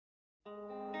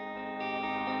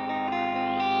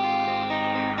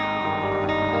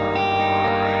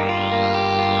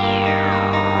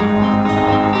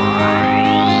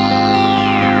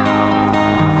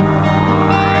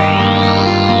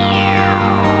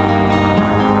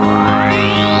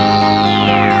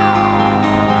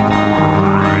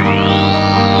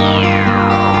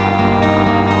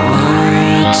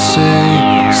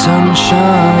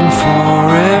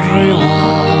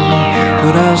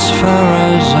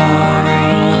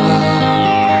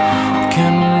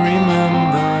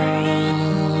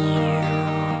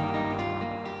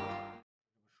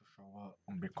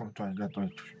komplett neue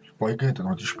Folge. Dann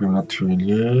heute spielen wir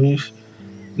natürlich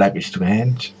Life is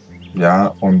Strange. Ja,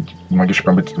 und mal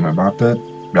gespannt, was ihr erwartet.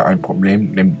 Ja, ein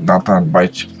Problem. Nathan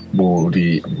weiß, wo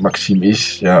die Maxim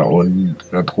ist. Ja, und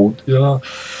er droht ihr.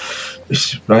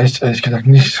 Ich weiß ehrlich gesagt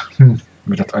nicht,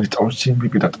 wie das alles aussehen,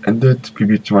 wie das endet.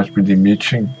 Wie zum Beispiel die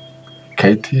Mädchen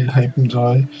Katie helfen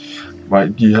soll. Weil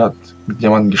die hat mit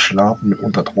jemandem geschlafen, mit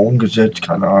unter Drogen gesetzt,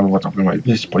 keine Ahnung, was auch immer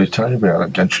ist. Polizei wäre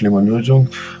eine ganz schlimme Lösung.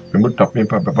 Wir müssen auf jeden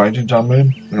Fall Beweise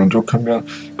sammeln und so können wir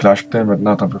klarstellen, was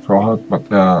Nathan bevor hat, was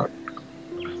er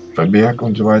verbergt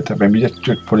und so weiter. Wenn wir jetzt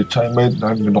die Polizei melden,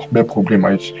 dann haben wir noch mehr Probleme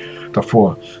als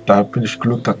davor. Da bin ich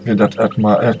Glück, dass wir das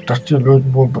erst das hier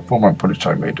lösen wollen, bevor man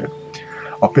Polizei meldet.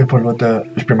 Auf jeden Fall, Leute,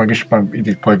 ich bin mal gespannt, wie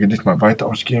die Folge diesmal weiter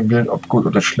ausgehen wird, ob gut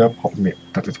oder schlecht, hoffen wir,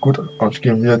 dass es gut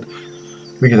ausgehen wird.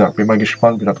 Wie gesagt, bin mal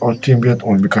gespannt, wie das aussehen wird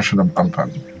und wir können schon damit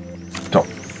anfangen. So.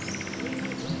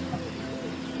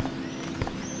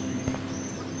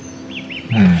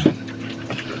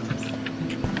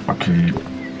 Okay,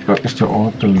 das ist der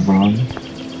Ort, der wir waren.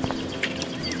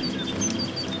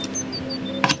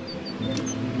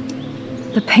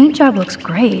 The paint job looks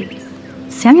great.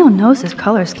 Samuel knows his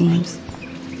color schemes.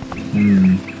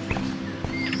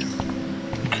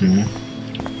 Okay.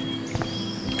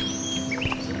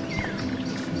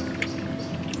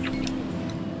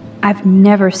 I've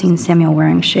never seen Samuel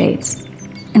wearing shades.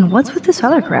 And what's with this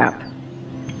other crap?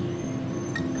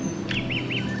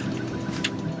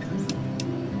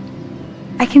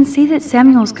 I can see that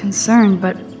Samuel's concerned,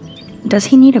 but does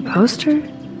he need a poster?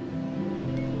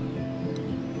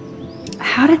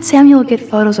 How did Samuel get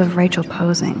photos of Rachel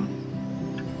posing?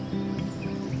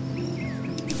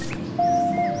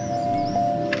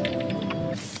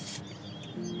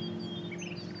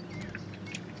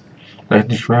 Da ich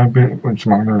nicht schwer bin und ich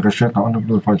mache eine Recherche nach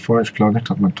anderen, weil ich vorher ist klar nicht,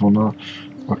 hat mein Toner.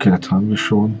 Okay, das haben wir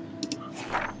schon.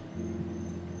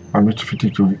 Weil mir zu viel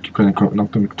Titel gibt keine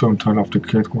Koordinaten mit Viktor und Teile auf der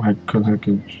Kreatur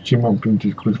können Zimmer und bin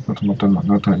die Größe von Nathan nach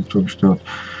Nathan ist so gestört.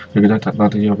 Der Gedanke hat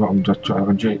Nathan hier war, um das zu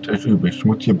arrangieren, ist echt übrig. Ich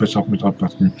muss hier besser auf mich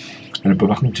aufpassen. Eine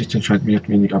Bewachungssystem scheint mir jetzt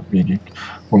wenig abwegig.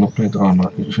 Und noch mehr Drama.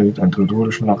 Ich erhielt eine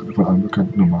telefonische Nachricht von einer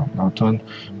bekannten Nummer. Nathan,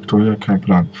 Victoria, kein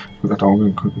Plan. Ich will das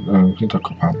Auge im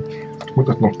Hinterkopf haben. Ich muss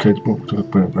das noch Kates Buch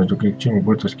zurückbringen, weil so gegen Team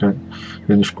wird das Geld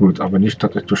ja nicht gut, aber nicht,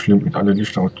 dass es so schlimm mit alle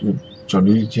Lichter aus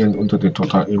Jalousien unter den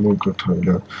total Emo und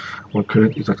Gottheile. Und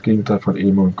Kate ist das Gegenteil von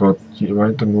Emo und Gott. Sie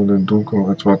weinte nur in den Dunkel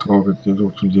und es war traurig, sie so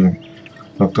zu sehen.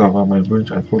 Doch da war mein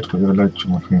Wunsch, ein Foto von ihrer Leid zu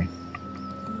machen.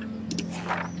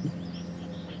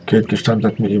 Kate gestand,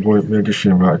 dass mir ihr wohl mehr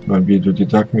geschehen war als mein Video. Die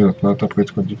sagt mir, dass Nathan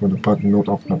plötzlich von der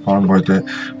Partynnotaufnahme fahren wollte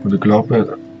und ich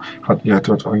glaube, hat ihr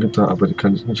etwas angetan, aber sie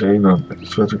kann sich nicht erinnern. Es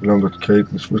ist schwer zu glauben, dass Kate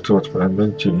nicht wusste, was für ein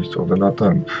Mensch sie ist oder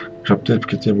Nathan. Ich habe Tipps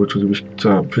gesehen, wozu sie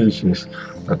fähig ist.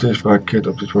 Natürlich fragt Kate,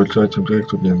 ob sie Polizei zum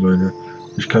Direktor gehen sollte.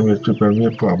 Ich kam mir jetzt bei mir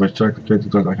vor, aber ich sagte, Kate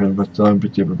soll eigentlich was sagen,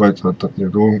 bis ihr Beweis hat, dass ihr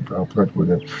Drogen verabreicht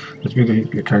wurde. Das Video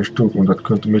hielt mir kein Stück und das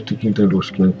könnte mächtig hinter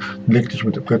losgehen. Leg dich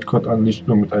mit dem Brettcode an, nicht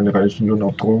nur mit einer reichen Lohn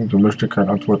auf Drogen, du möchtest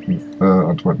keine Antworten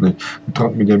nicht.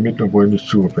 Betraut mir der Ermittlung wohl nicht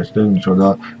zu, verstehen mich,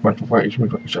 oder? Manchmal frage ich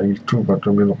mich, was ich eigentlich tue, was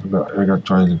mir noch in der Ärger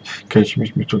teilen. Kate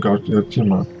schmiss mich sogar aus ihrem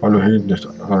Zimmer. Hallo Helden des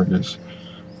Tages.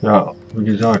 Ja, wie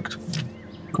gesagt,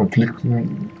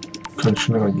 Konflikten können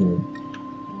schneller gehen.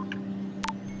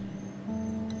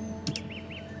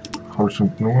 Habe ich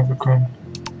schon eine Nummer bekommen?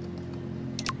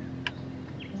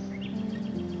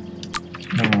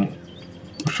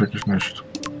 Das check ich nicht.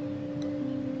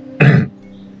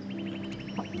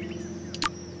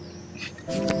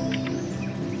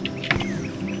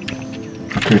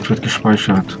 Okay, es wird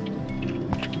gespeichert.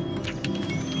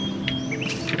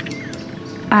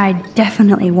 I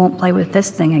definitely won't play with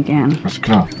this thing again. Ist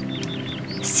klar.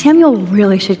 Samuel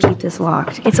really should keep this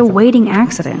locked. It's a waiting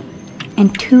accident.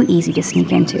 And too easy to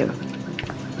sneak into.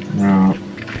 Ja,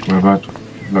 wer weiß,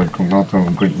 vielleicht kommt Nathan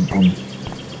und bringt uns um.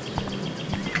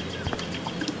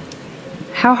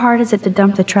 How hard is it to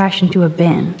dump the trash into a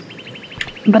bin?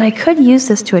 But I could use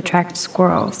this to attract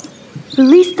squirrels.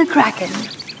 Release the Kraken!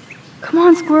 Come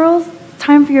on, squirrels.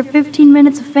 Time for your 15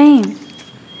 minutes of fame.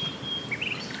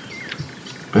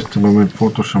 Beste Moment,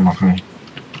 Fotos schon machen.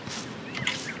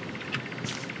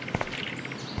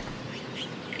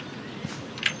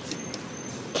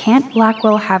 Can't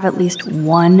Blackwell have at least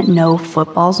one no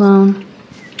football zone?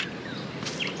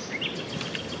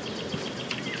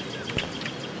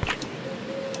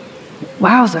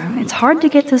 Wowzer, it's hard to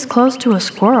get this close to a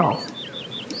squirrel.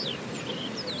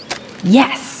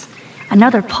 Yes!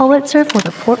 Another Pulitzer for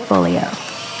the portfolio.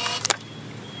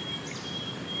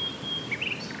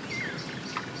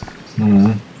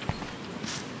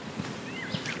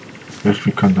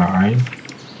 Wie kann da rein?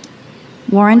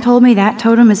 Warren told me that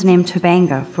totem is named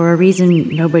Tobanga for a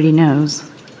reason nobody knows.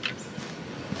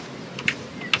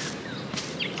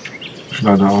 Ich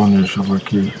leider auch nicht, aber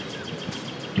okay.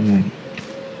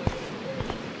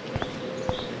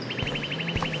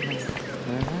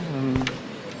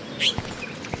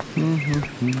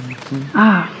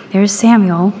 Ah, there's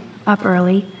Samuel, up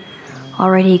early,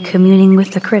 already communing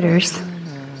with the critters.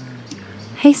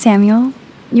 Hey, Samuel,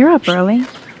 you're up early.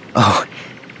 Oh,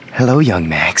 hello, young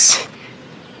Max.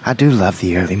 I do love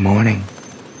the early morning.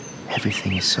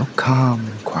 Everything is so calm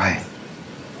and quiet.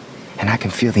 And I can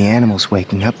feel the animals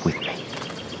waking up with me.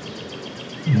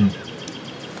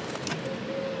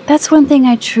 That's one thing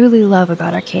I truly love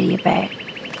about Arcadia Bay.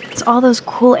 It's all those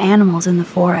cool animals in the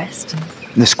forest.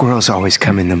 The squirrels always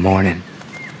come in the morning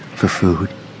for food.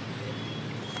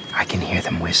 I can hear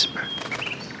them whisper.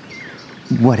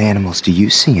 What animals do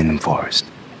you see in the forest?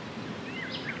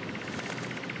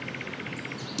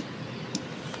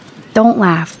 Don't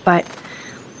laugh, but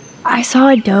I saw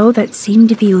a doe that seemed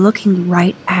to be looking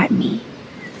right at me,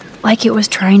 like it was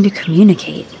trying to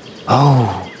communicate.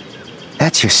 Oh,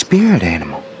 that's your spirit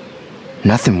animal.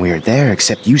 Nothing weird there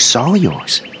except you saw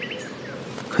yours.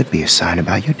 Could be a sign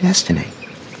about your destiny.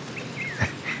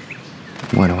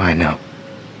 What do I know?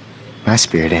 My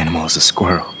spirit animal is a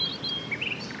squirrel.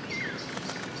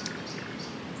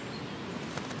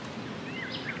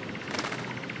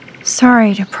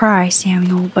 Sorry to pry,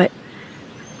 Samuel, but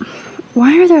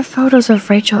why are there photos of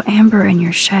Rachel Amber in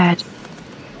your shed?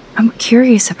 I'm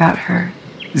curious about her.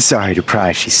 Sorry to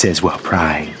pry, she says while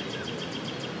prying.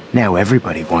 Now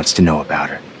everybody wants to know about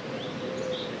her.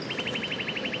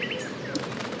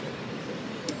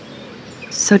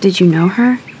 So did you know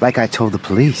her? Like I told the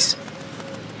police.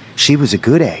 She was a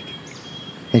good egg,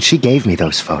 and she gave me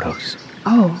those photos.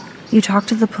 Oh, you talked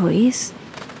to the police?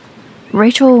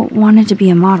 Rachel wanted to be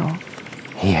a model.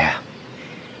 Yeah.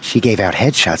 She gave out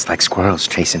headshots like squirrels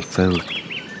chasing food.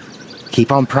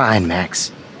 Keep on prying,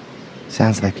 Max.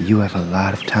 Sounds like you have a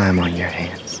lot of time on your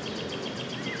hands.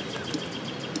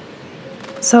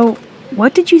 So,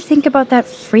 what did you think about that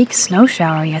freak snow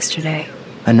shower yesterday?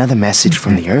 Another message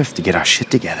from the Earth to get our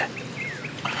shit together.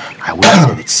 I would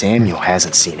say that Samuel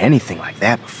hasn't seen anything like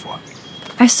that before.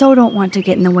 I so don't want to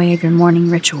get in the way of your morning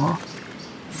ritual.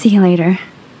 See you later.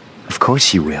 Of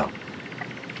course you will.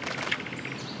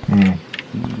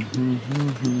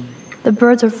 The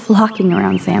birds are flocking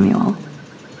around Samuel.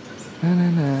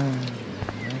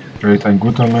 Red, ein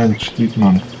guter Mensch, sieht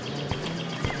man.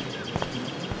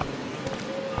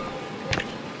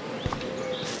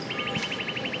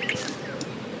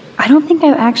 I don't think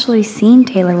I've actually seen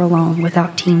Taylor alone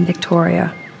without Team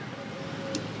Victoria.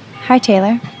 Hi,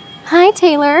 Taylor. Hi,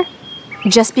 Taylor.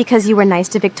 Just because you were nice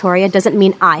to Victoria doesn't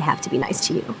mean I have to be nice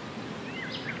to you.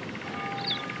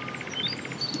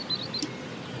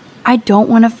 I don't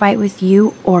want to fight with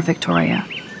you or Victoria.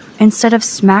 Instead of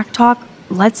smack talk,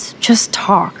 let's just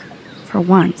talk. For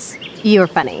once. You're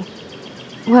funny.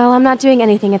 Well, I'm not doing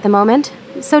anything at the moment,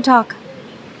 so talk.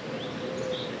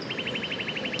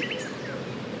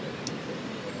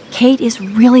 Kate is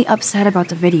really upset about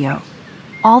the video.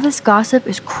 All this gossip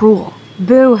is cruel.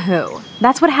 Boo-hoo.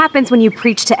 That's what happens when you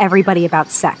preach to everybody about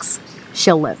sex.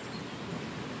 She'll live.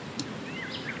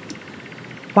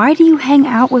 Why do you hang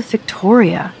out with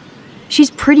Victoria? She's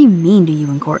pretty mean to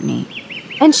you and Courtney.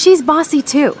 And she's bossy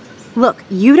too. Look,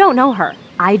 you don't know her.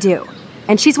 I do.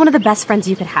 And she's one of the best friends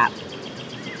you could have.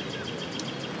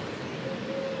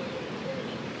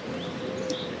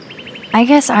 I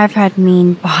guess I've had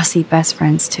mean, bossy best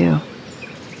friends too.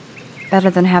 Better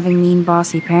than having mean,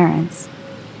 bossy parents.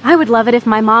 I would love it if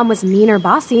my mom was mean or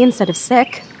bossy instead of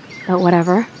sick. But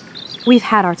whatever. We've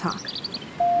had our talk.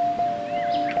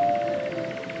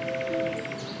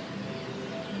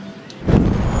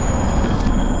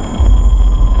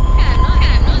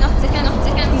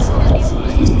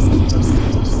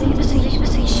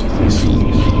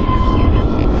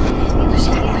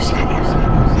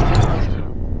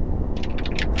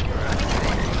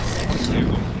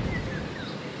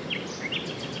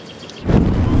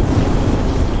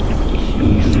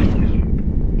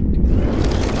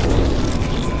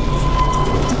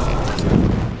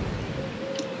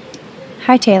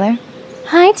 Hi, Taylor.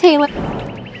 Hi, Taylor.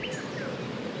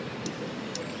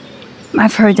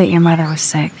 I've heard that your mother was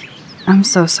sick. I'm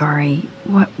so sorry.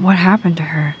 What happened to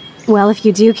her? Well, if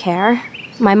you do care,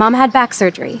 my mom had back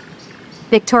surgery.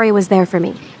 Victoria was there for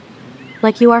me.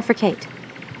 Like you are for Kate.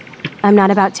 I'm not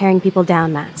about tearing people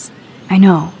down, Max. I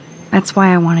know. That's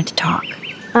why I wanted to talk.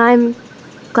 I'm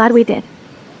glad we did.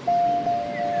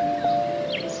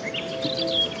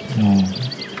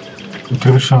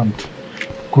 Interessant.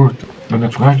 Gut,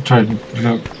 deine Fragezeichen,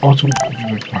 diese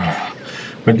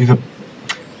Wenn diese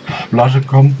Blase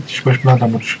kommt, die Sprechblase,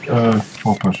 dann muss ich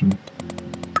vorpassen.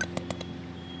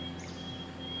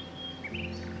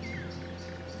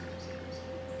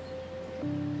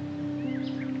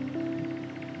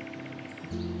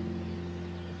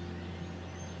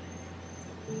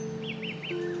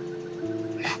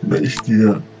 Wer ist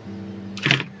dieser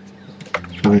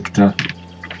Verrückte?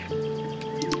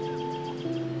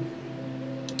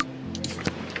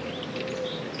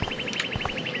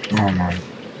 Oh Mann.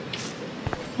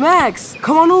 Max,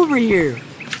 come on over here.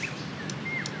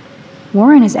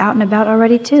 Warren is out and about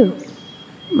already, too.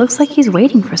 Looks like he's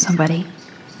waiting for somebody.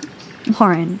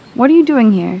 Warren, what are you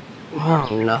doing here? Oh,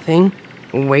 nothing.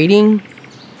 Waiting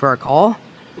for a call?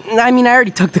 I mean, I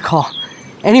already took the call.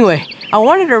 Anyway, I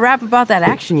wanted to rap about that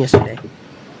action yesterday.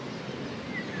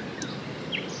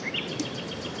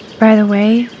 By the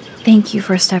way, thank you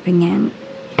for stepping in.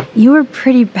 You were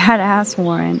pretty badass,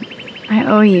 Warren. I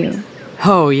owe you.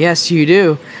 Oh, yes, you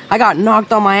do. I got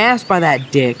knocked on my ass by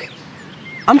that dick.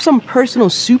 I'm some personal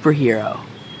superhero.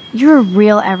 You're a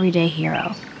real everyday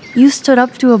hero. You stood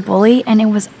up to a bully, and it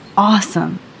was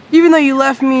awesome. Even though you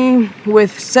left me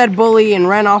with said bully and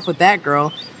ran off with that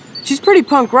girl, she's pretty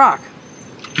punk rock.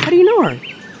 How do you know her?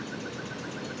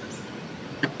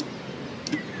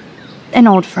 An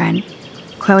old friend,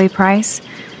 Chloe Price.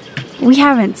 We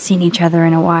haven't seen each other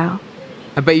in a while.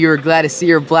 I bet you were glad to see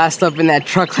her blast up in that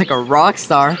truck like a rock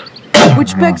star.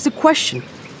 Which begs the question,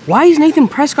 why is Nathan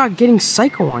Prescott getting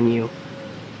psycho on you?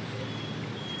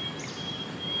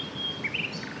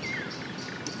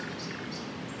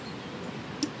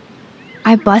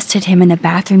 I busted him in the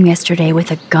bathroom yesterday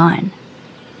with a gun.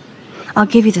 I'll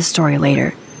give you the story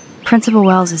later. Principal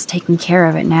Wells is taking care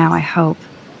of it now, I hope.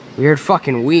 Weird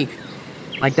fucking week.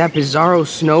 Like that bizarro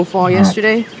snowfall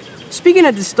yesterday. Speaking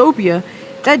of dystopia,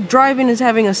 that drive-in is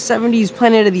having a 70s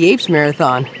Planet of the Apes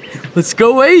marathon. Let's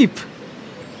go ape!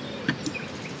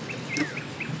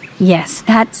 Yes,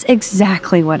 that's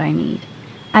exactly what I need.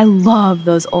 I love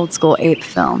those old school ape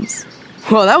films.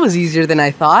 Well, that was easier than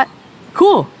I thought.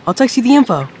 Cool, I'll text you the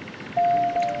info.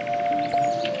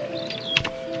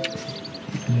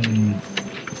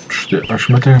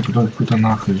 Schmetterling bedeutet gute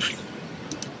Nachricht.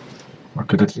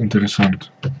 Okay, das ist interessant.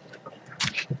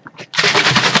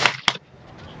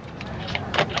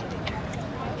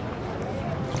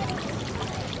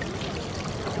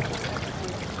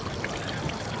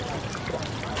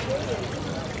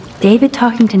 David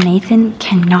talking to Nathan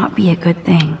cannot be a good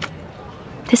thing.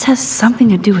 This has something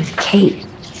to do with Kate.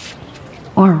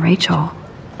 Or Rachel.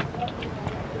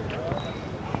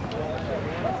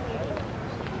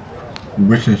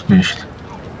 Weiß ich nicht.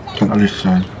 Kann alles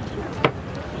sein.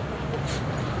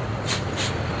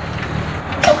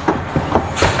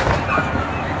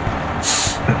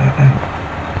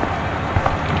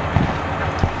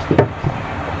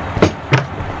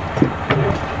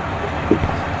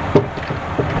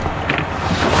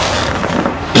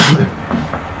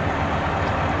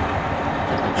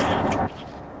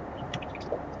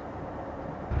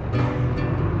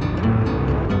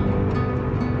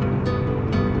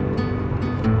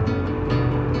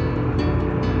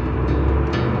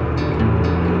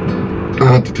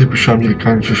 Die typische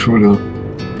amerikanische Schule.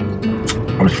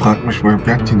 Aber ich frage mich, woher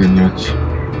bleibt die denn jetzt?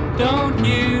 Don't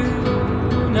you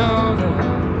know that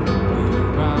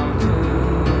we're bound to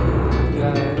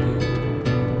guide you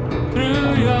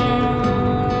through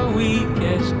your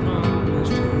weakest moments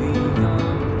to leave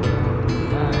them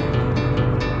behind?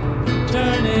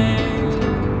 Turning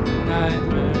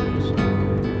nightmares,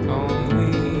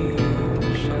 only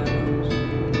shadows.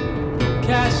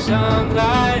 Cast some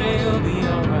light, it'll be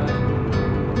alright.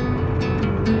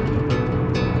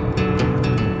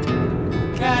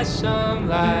 Cast some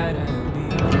light and be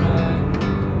alright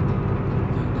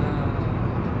for now.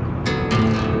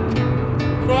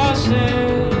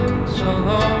 Crossing so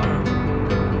long,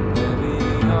 heavy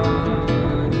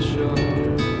on your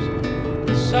shoulders.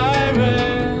 The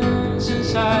sirens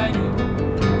inside you,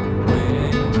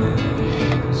 waiting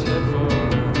to step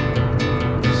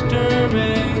forward.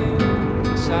 Disturbing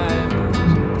silence,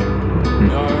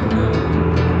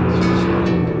 darkens your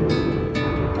soul.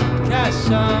 Cast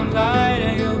some light.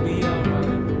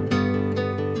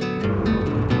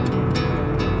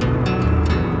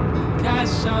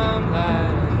 Some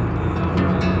light and be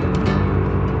alright.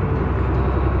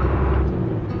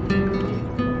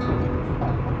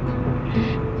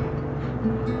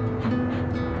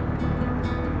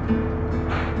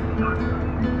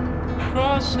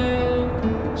 Crossing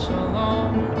so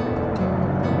long.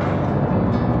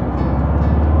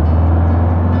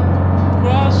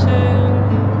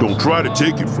 Crossing. Don't try to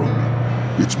take it from me.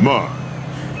 It's mine.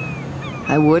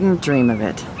 I wouldn't dream of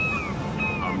it.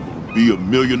 I'm gonna be a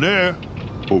millionaire.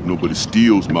 Hope nobody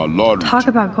steals my lottery. Talk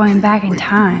about going back in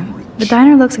time. The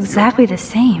diner looks exactly the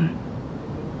same.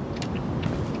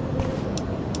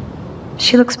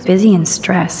 She looks busy and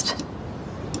stressed.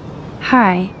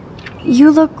 Hi. You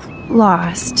look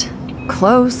lost.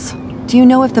 Close. Do you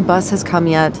know if the bus has come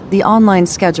yet? The online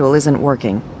schedule isn't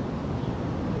working.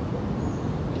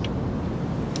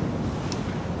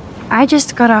 I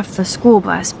just got off the school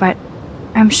bus, but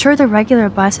I'm sure the regular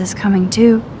bus is coming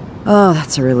too. Oh,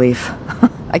 that's a relief.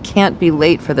 I can't be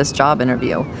late for this job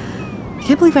interview. I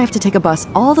can't believe I have to take a bus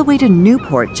all the way to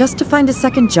Newport just to find a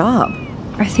second job.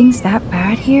 Are things that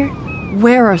bad here?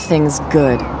 Where are things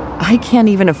good? I can't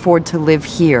even afford to live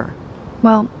here.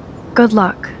 Well, good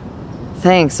luck.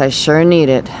 Thanks, I sure need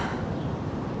it.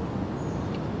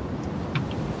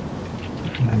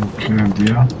 Okay,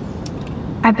 dear.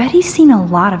 I bet he's seen a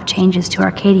lot of changes to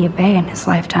Arcadia Bay in his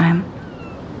lifetime.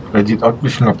 Hij ziet ook een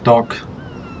beetje op dak.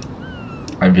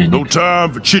 Ein wenig. No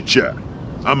time for chit chat.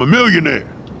 I'm a millionaire.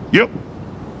 Yep.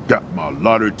 Got my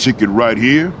lottery ticket right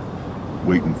here.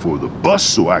 Waiting for the bus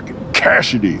so I can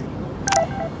cash it in.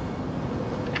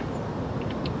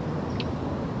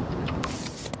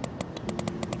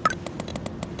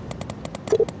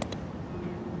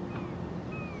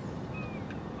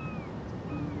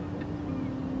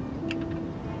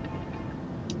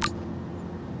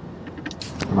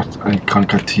 Wat een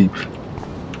kranker type.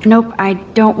 Nope, I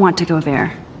don't want to go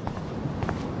there.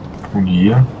 En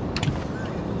hier.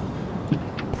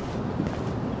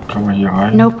 Kan we hier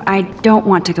rein? Nope, I don't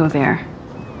want to go there.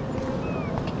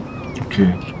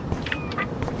 Okay.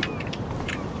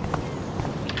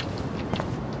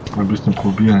 Ein bisschen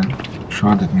probieren.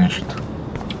 Schadet nicht.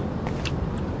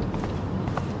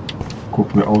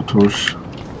 Gucken wir Autos.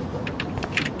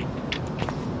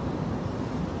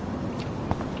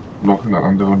 Noch eine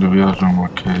andere Universum,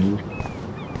 okay.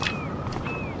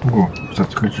 Oh, das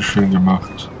hat richtig schön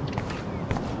gemacht.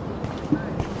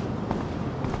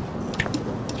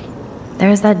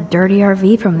 There's that dirty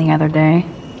RV from the other day.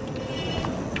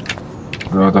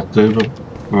 Ja, dasselbe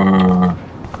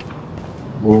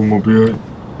Wohnmobil,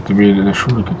 das wir in der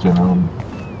Schule gesehen haben.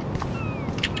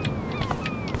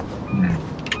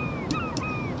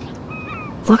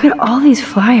 Look at all these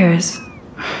flyers.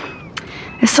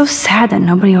 It's so sad that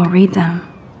nobody will read them.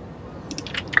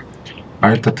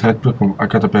 Alter Zeitblick vom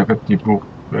Agatha Berretti Buch,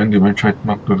 wenn die Menschheit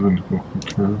macht oder ein Buch.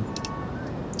 Okay.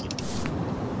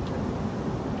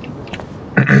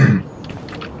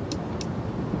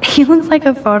 He looks like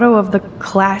a photo of the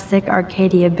classic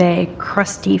Arcadia Bay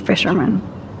crusty fisherman.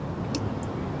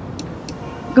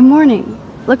 Good morning.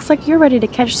 Looks like you're ready to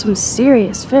catch some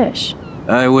serious fish.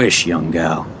 I wish, young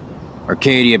gal.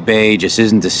 Arcadia Bay just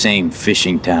isn't the same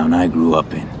fishing town I grew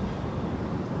up in.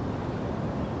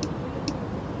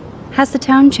 Has the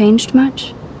town changed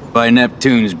much? By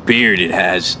Neptune's beard, it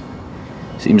has.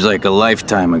 Seems like a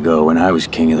lifetime ago when I was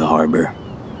king of the harbor.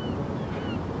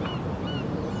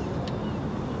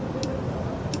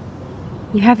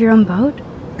 You have your own boat?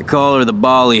 I call her the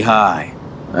Bali High.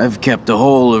 I've kept a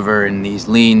hold of her in these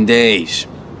lean days.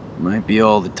 Might be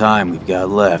all the time we've got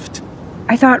left.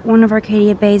 I thought one of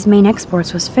Arcadia Bay's main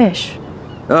exports was fish.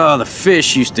 Oh, the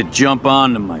fish used to jump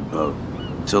onto my boat.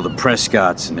 Until the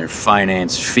Prescotts and their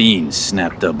finance fiends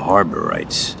snapped up harbor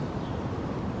rights.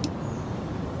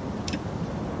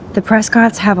 The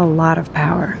Prescotts have a lot of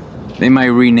power. They might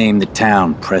rename the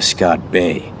town Prescott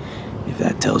Bay, if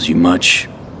that tells you much.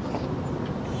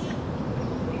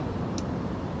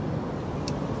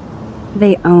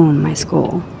 They own my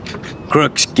school.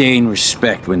 Crooks gain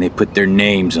respect when they put their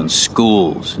names on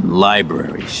schools and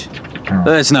libraries.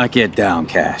 Let's not get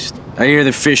downcast. I hear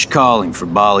the fish calling for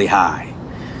Bali High.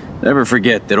 Never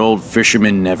forget that old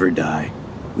fishermen never die.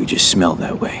 We just smell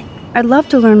that way. I'd love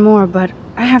to learn more, but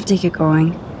I have to get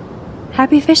going.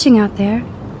 Happy fishing out there.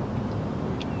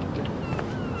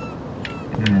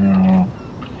 Ja.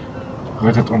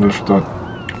 Rettet unsere Stadt.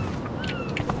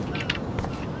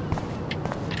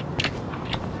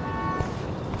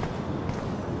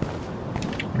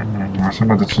 Was soll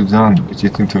man dazu sagen? Ist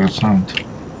jetzt interessant.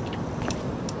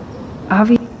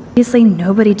 Obviously,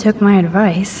 nobody took my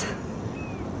advice.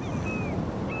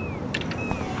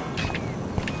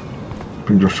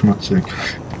 Bin doch schmutzig.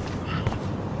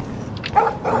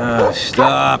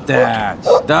 Stop that!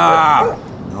 Stop!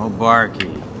 No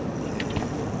barking.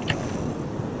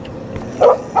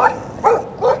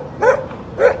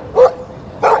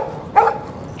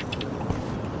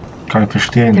 Kann ich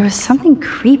verstehen. There was something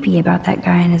creepy about that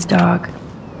guy and his dog.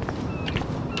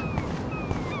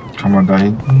 Kann man da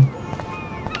hinten?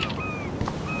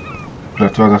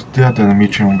 Vielleicht war das der, der ein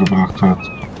Mädchen umgebracht hat.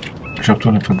 Ich habe so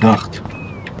einen Verdacht.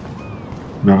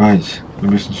 Wer weiß,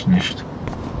 wir wissen es nicht.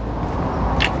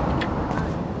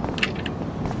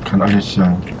 Kann alles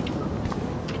sein.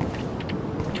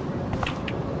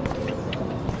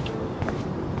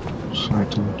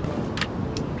 Seite.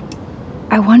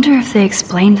 I wonder if they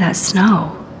explained that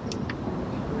snow.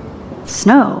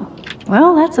 Snow?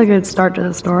 Well, that's a good start to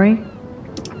the story.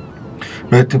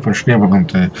 Wette von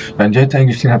Schneeberamte. Ja, in Jade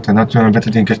eingestellt hat der nationale Wette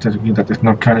den Gästen gegeben, dass es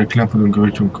noch keine Erklärung von dem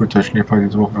Gerücht um kurzer Schneefall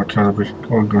diese Woche klarer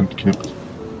Grund gibt.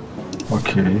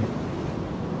 Okay.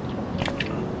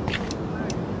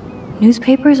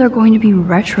 Newspapers are going to be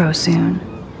retro soon.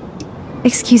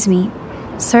 Excuse me,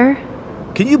 sir?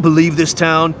 Can you believe this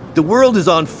town? The world is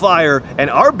on fire, and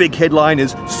our big headline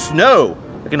is snow.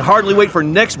 I can hardly wait for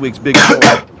next week's big story.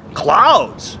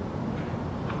 Clouds!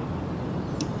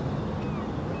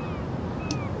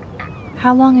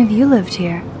 How long have you lived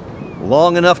here?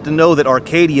 Long enough to know that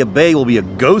Arcadia Bay will be a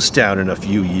ghost town in a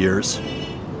few years.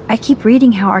 I keep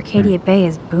reading how Arcadia Bay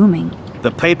is booming.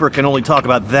 The paper can only talk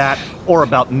about that or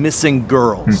about missing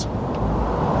girls.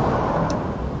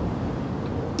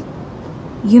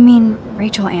 You mean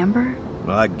Rachel Amber?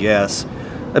 I guess.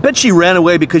 I bet she ran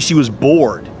away because she was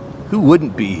bored. Who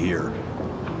wouldn't be here?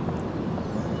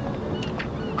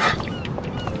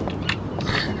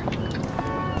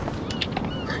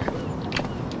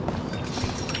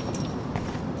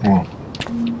 Oh.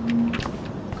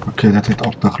 Okay, das sind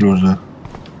Obdachlose.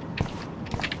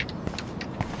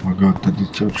 Oh Gott, das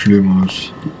sieht so schlimm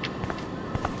aus.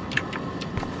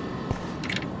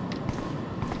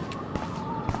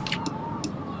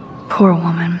 Poor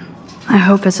woman. I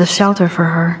hope it's a shelter for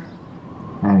her.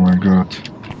 Oh my God.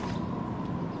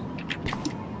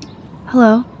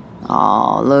 Hello?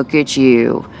 Oh, look at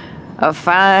you. A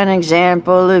fine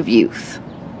example of youth.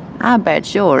 I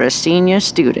bet you're a senior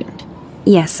student.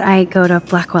 Yes, I go to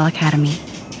Blackwell Academy.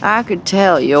 I could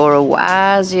tell you're a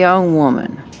wise young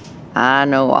woman. I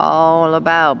know all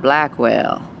about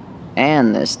Blackwell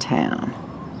and this town.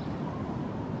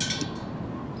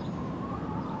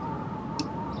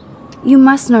 You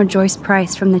must know Joyce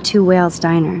Price from the Two Whales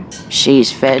Diner.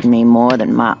 She's fed me more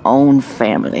than my own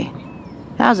family.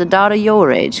 How's a daughter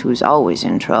your age who's always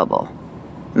in trouble?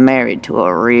 Married to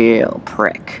a real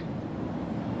prick.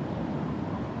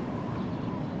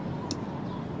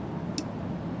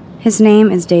 His name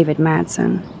is David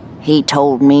Madsen. He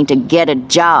told me to get a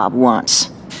job once.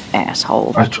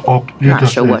 Asshole. Not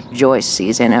sure what Joyce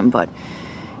sees in him, but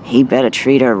he better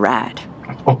treat her right.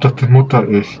 Als ob das die Mutter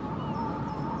ist.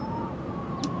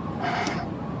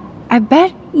 I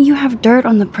bet you have dirt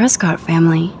on the Prescott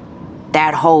family.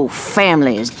 That whole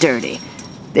family is dirty.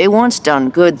 They once done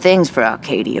good things for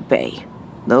Arcadia Bay.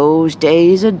 Those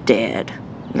days are dead,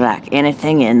 like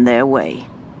anything in their way.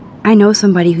 I know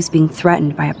somebody who's being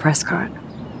threatened by a Prescott.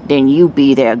 Then you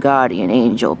be their guardian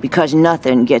angel, because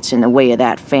nothing gets in the way of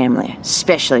that family,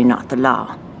 especially not the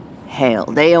law. Hell,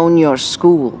 they own your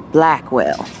school,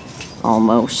 Blackwell.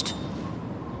 Almost.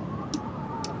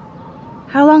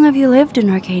 How long have you lived in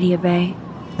Arcadia Bay?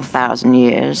 1,000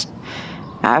 years.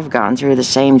 I've gone through the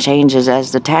same changes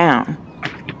as the town.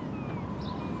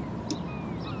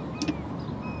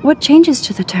 What changes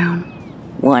to the town?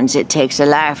 Ones it takes a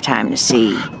lifetime to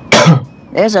see.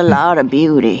 There's a lot of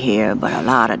beauty here, but a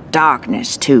lot of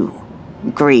darkness, too.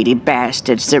 Greedy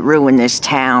bastards that ruin this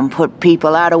town put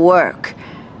people out of work,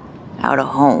 out of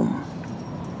home.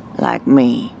 Like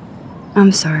me.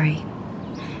 I'm sorry.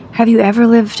 Have you ever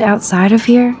lived outside of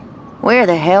here? Where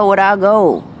the hell would I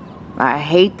go? I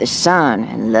hate the sun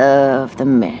and love the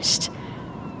mist.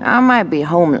 I might be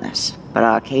homeless, but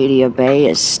Arcadia Bay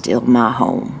is still my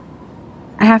home.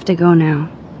 I have to go now.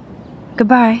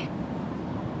 Goodbye.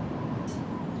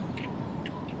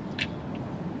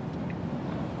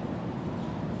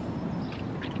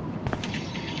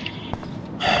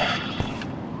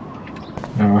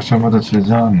 Ja, was soll man dazu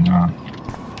sagen? Ja.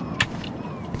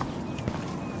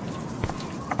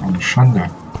 Eine Schande.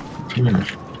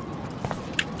 Natürlich.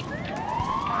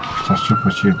 Was das so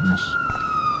passiert ist.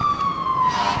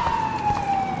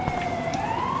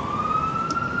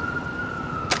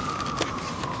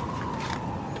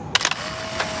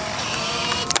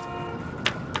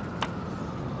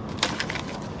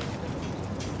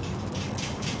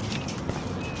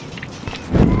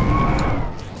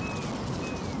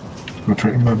 Wird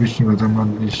schon immer wichtiger, der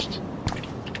Mann ist.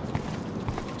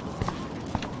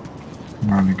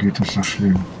 Meine Güte, ist das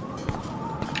schlimm.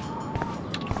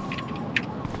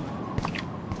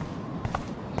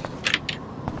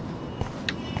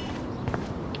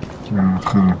 Ja,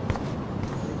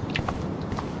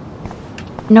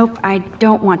 Nope, I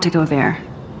don't want to go there.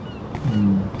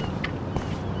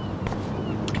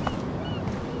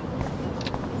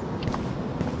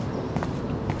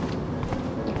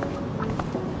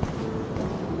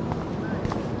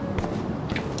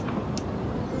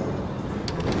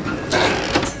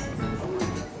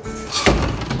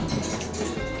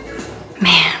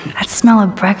 smell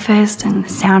of breakfast and the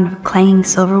sound of clanging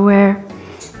silverware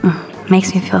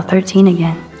makes me feel 13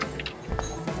 again.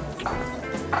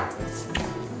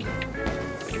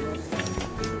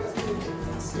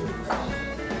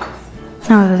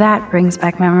 Oh, that brings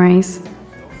back memories.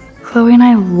 Chloe and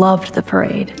I loved the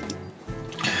parade.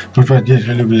 Gut bei dir, ich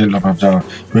will wieder aber da.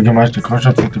 Bürgermeister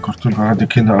Koschat hat die Kostümparade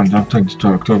Kinder am Samstag, die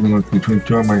Oktober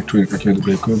 1920, mein Tuig erklärt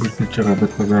bei Kurbis mit ihrer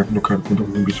Wettbewerb,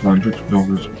 Lokalprodukten bis Wandel,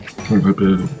 glaube ich,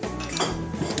 und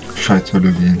Scheiß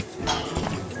Halloween.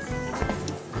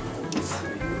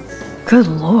 Good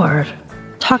lord.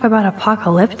 Talk about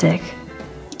apocalyptic.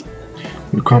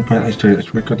 Willkommen bei Echtheit.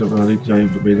 Ich will gerade überlegt, ja,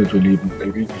 über Bilder zu lieben.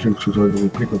 Ein Video zu sollte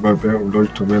mit Blick auf Bär und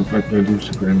Leute werden bald mehr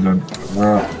Lust zu verändern.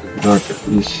 Ja, sagt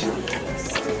ich.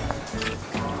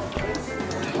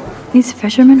 These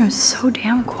fishermen are so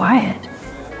damn quiet.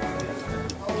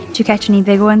 Did you catch any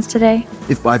big ones today?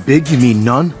 If by big you mean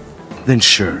none, then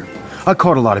sure. I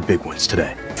caught a lot of big ones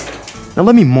today. Now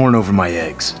let me mourn over my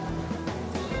eggs.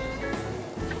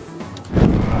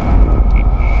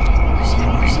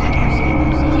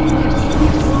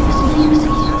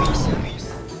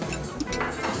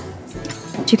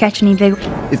 Did you catch any big...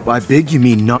 If by big you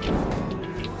mean none...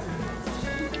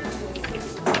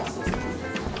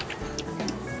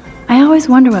 I always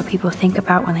wonder what people think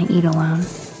about when they eat alone.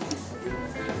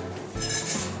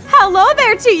 Hello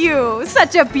there to you!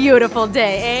 Such a beautiful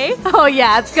day, eh? Oh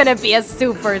yeah, it's gonna be a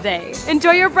super day.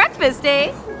 Enjoy your breakfast,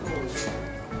 eh?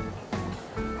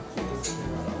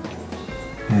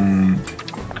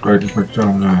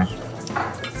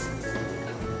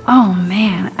 Oh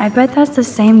man, I bet that's the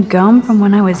same gum from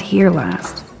when I was here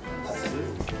last.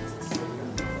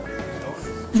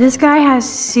 This guy has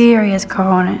serious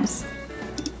cojones.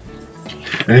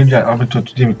 Ein Abenteuer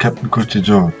zu dem Captain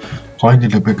Costello. Freunde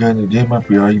der begannen jemand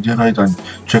wie ein Gerät an.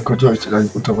 Jacko ist in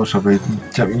Unterwasserwelten.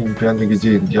 Ich habe ihn im Fernsehen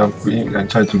gesehen. Die haben für ihn in einer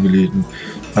Zeitung gelesen.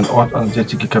 An Ort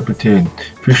ansässige Kapitän.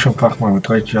 Fischfachmann mit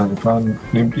 30 Jahren erfahren,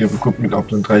 nimmt ihre Gruppe mit auf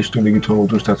den 3-stündigen Tour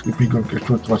durch das Gebiet und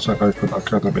gestürzt Wasserreich von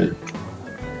Akadabel.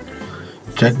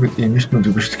 Jack wird ihm nicht nur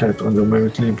die Wichtigkeit unserer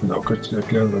Meereslebens und auch kürzlich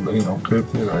erklären, sondern ihn auch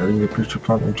helfen, ihre eigene Fische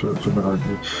fangen und zu bereiten.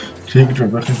 Täglich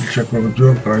und wöchentlich Jack mal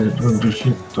Besuch, reise durch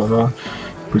 $100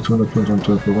 bis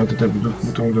 125. Verwaltet der Besuch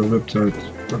mit unserer Website.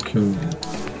 Okay.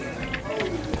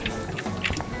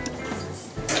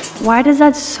 Why does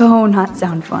that so not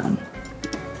sound fun?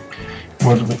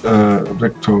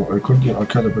 Rektor, erkundige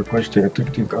Arkade befreite der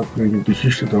Erträgdienst abregen,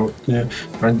 Geschichte der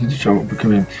rein die sich auch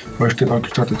bequem. Vorstellt euch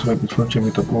gestattet 12 bis 15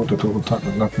 Meter Brot, der Tag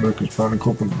und Nacht möglich, fahren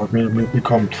Gruppen und Familie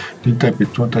mitbekommen. Dienstag bis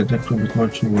Sonntag 6 bis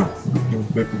 19 Uhr.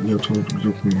 Web mit ihr zu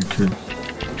besuchen, okay.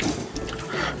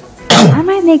 I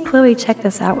might make Chloe check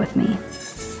this out with me.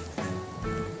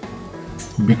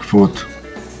 Bigfoot.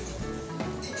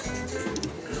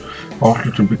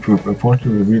 Ausschlüsse Bigfoot.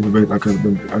 Erforschen wir die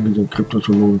Weltakademie mit anderen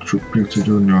Kryptozoologen Pilze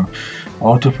Junior.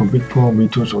 Autor von Bigfoot,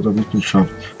 Mythos oder Wissenschaft.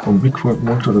 Von Bigfoot,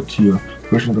 Monster oder Tier.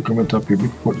 Welchen Dokumentar für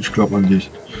Bigfoot, ich glaube an dich.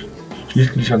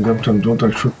 Schließlich an Samstag und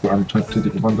Sonntag schlug wir eine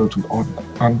zeittätige Wanderung zum Ort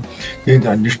an, denen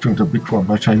eine Lichtung der Bigfoot am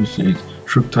wahrscheinlichsten ist.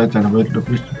 Schlug Zeit seiner Welt noch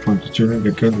Wissen von Tieren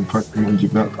erkennen und Fakten und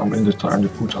die Welt am Ende des Tages eine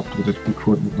Fußabdruck des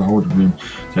Bigfoot mit nach Hause nehmen.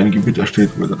 Sein Gebiet erstellt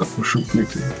wurde, davor Schub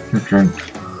legte. Okay.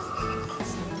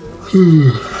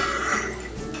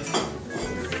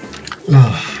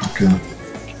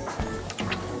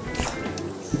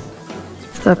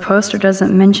 The poster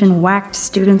doesn't mention whacked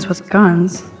students with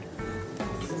guns.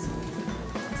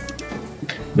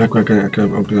 Bergwerke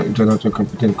auf der internationalen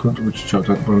Kapitän Kunstwissenschaft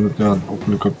seit 100 Jahren auf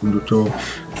dem Computer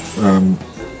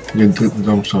jeden dritten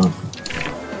Samstag.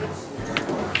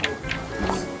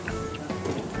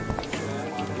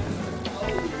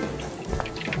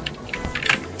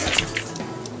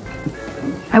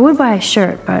 I would buy a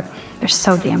shirt, but they're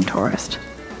so damn tourist.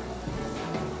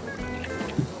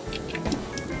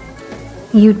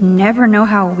 You'd never know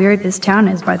how weird this town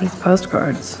is by these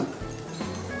postcards.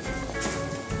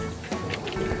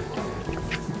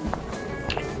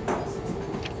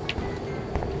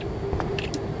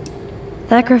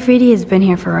 That graffiti has been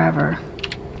here forever.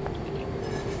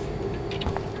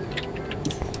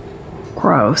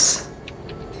 Gross.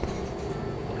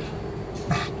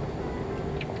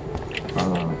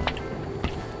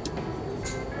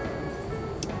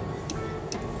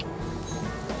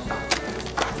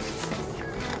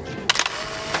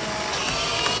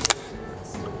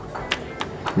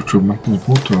 Wozu macht ein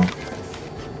Foto?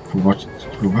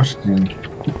 Für was denn?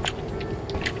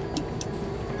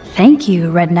 Thank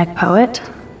you, redneck poet.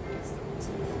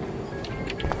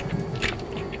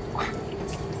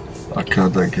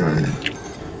 Akada geil.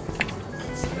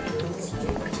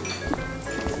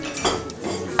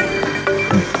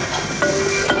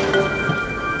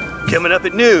 Coming up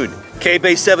at noon,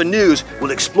 K-Bay 7 News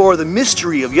will explore the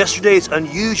mystery of yesterday's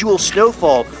unusual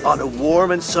snowfall on a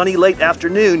warm and sunny late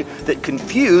afternoon that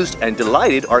confused and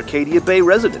delighted Arcadia Bay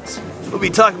residents. We'll be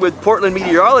talking with Portland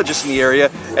meteorologists in the area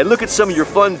and look at some of your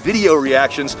fun video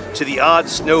reactions to the odd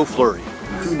snow flurry.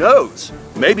 Who knows?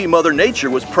 Maybe Mother Nature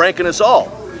was pranking us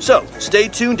all. So, stay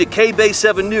tuned to K-Bay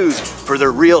 7 News for the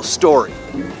real story.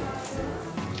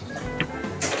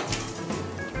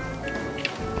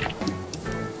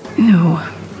 Ew,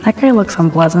 that guy looks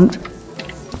unpleasant.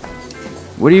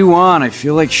 What do you want? I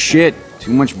feel like shit.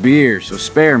 Too much beer, so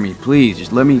spare me, please.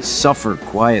 Just let me suffer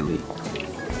quietly.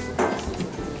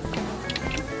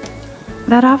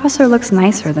 That officer looks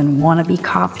nicer than wannabe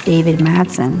cop David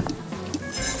Madsen.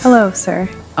 Hello, sir.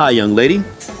 Hi, young lady.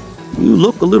 You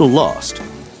look a little lost.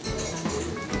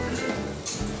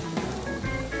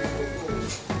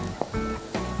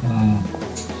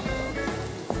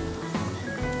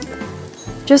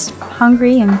 Just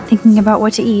hungry and thinking about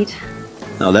what to eat.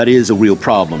 Now, that is a real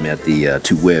problem at the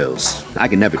Two Wells. I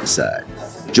can never decide.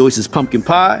 Joyce's pumpkin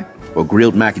pie or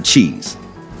grilled mac and cheese?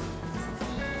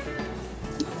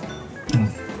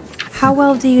 How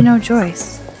well do you know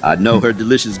Joyce? I know her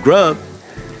delicious grub.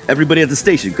 Everybody at the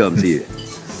station comes here.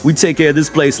 We take care of this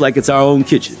place like it's our own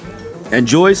kitchen. And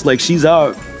Joyce like she's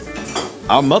our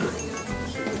mother.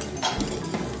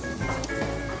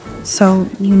 So,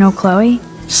 you know Chloe?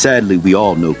 Sadly, we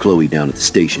all know Chloe down at the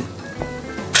station.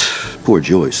 Poor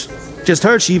Joyce. Just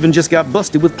heard she even just got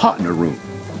busted with pot in her room.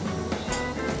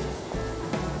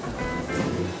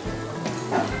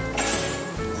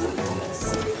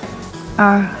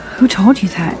 Who told you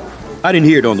that? I didn't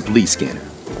hear it on the police scanner.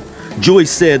 Joyce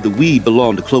said the weed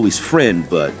belonged to Chloe's friend,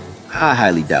 but I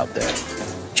highly doubt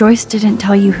that. Joyce didn't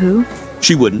tell you who?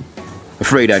 She wouldn't.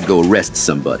 Afraid I'd go arrest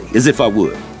somebody, as if I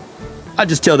would. I'd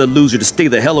just tell that loser to stay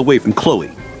the hell away from Chloe,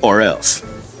 or else.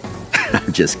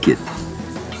 I'm just kidding.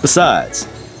 Besides,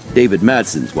 David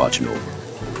Madsen's watching over.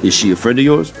 Is she a friend of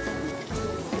yours?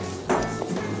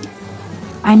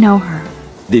 I know her.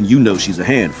 Then you know she's a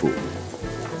handful.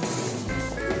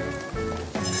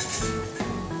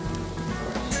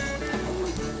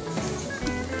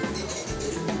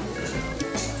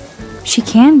 She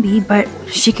can be, but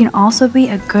she can also be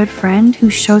a good friend who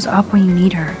shows up when you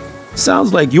need her.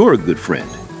 Sounds like you're a good friend.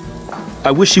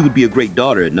 I wish she would be a great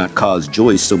daughter and not cause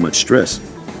Joyce so much stress.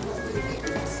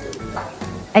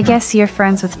 I guess you're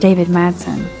friends with David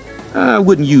Madsen. I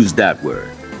wouldn't use that word.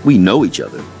 We know each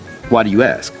other. Why do you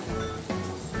ask?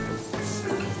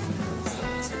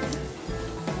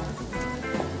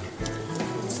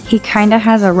 He kinda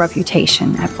has a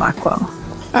reputation at Blackwell.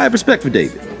 I have respect for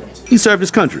David. He served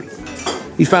his country.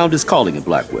 He found his calling in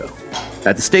Blackwell.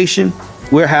 At the station,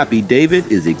 we're happy David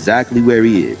is exactly where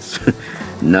he is.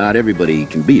 Not everybody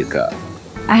can be a cop.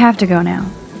 I have to go now.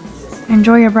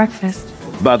 Enjoy your breakfast.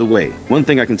 By the way, one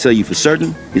thing I can tell you for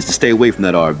certain is to stay away from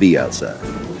that RV outside.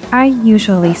 I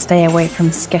usually stay away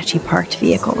from sketchy parked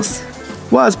vehicles.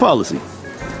 Wise policy.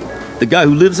 The guy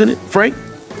who lives in it, Frank,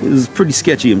 is pretty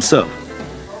sketchy himself.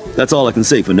 That's all I can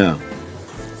say for now.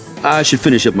 I should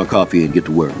finish up my coffee and get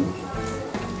to work.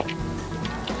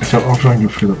 Ich habe auch schon ein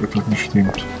Gefühl, dass etwas nicht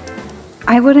stimmt.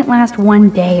 I wouldn't last one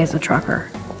day as a trucker.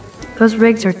 Those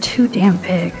rigs are too damn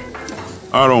big.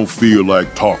 I don't feel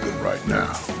like talking right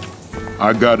now.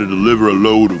 I gotta deliver a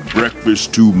load of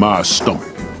breakfast to my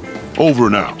stomach. Over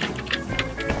and out.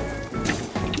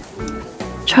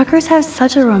 Truckers have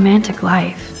such a romantic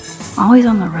life. Always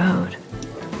on the road.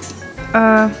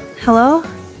 Hello?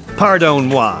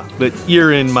 Pardon-moi, but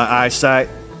you're in my eyesight.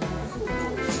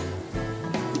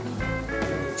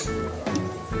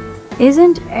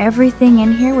 Isn't everything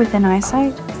in here within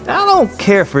eyesight? I don't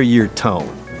care for your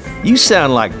tone. You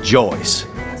sound like Joyce.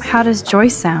 How does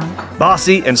Joyce sound?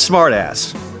 Bossy and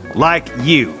smartass. Like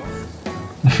you.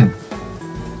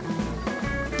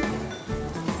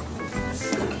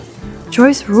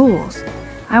 Joyce rules.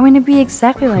 I want to be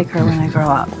exactly like her when I grow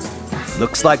up.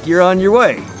 Looks like you're on your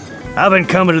way. I've been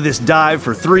coming to this dive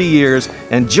for 3 years,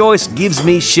 and Joyce gives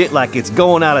me shit like it's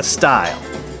going out of style.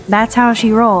 That's how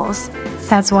she rolls.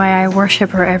 That's why I worship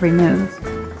her every move.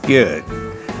 Good.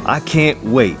 I can't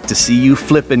wait to see you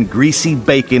flipping greasy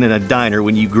bacon in a diner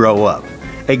when you grow up.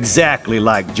 Exactly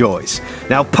like Joyce.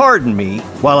 Now pardon me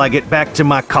while I get back to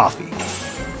my coffee.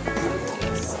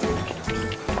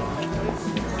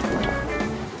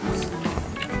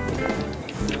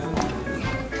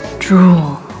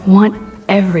 Drool. Want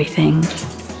everything.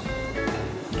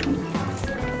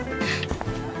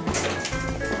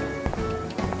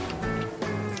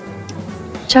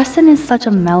 Justin is such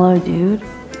a mellow dude.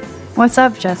 What's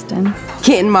up, Justin?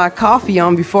 Getting my coffee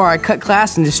on before I cut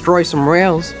class and destroy some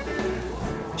rails.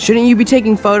 Shouldn't you be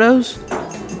taking photos?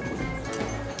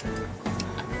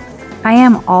 I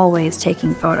am always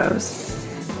taking photos.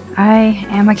 I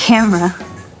am a camera.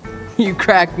 You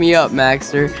crack me up,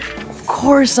 Maxter. Of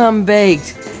course I'm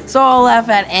baked, so I'll laugh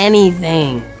at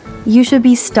anything. You should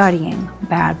be studying,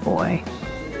 bad boy.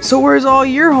 So where's all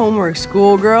your homework,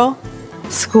 schoolgirl?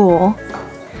 School.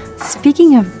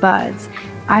 Speaking of buds,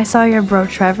 I saw your bro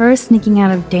Trevor sneaking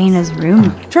out of Dana's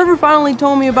room. Trevor finally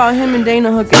told me about him and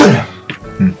Dana hooking up.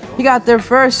 He got there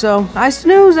first, so I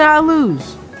snooze and I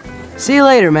lose. See you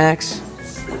later, Max.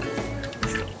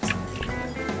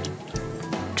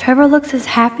 Trevor looks as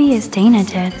happy as Dana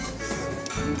did.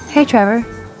 Hey, Trevor.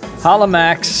 Holla,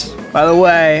 Max. By the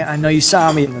way, I know you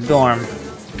saw me in the dorm.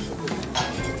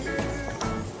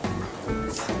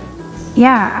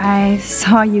 Yeah, I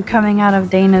saw you coming out of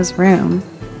Dana's room.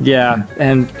 Yeah,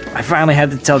 and I finally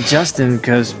had to tell Justin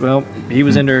because, well, he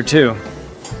was into her too.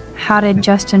 How did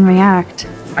Justin react?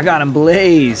 I got him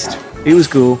blazed. He was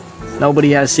cool.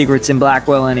 Nobody has secrets in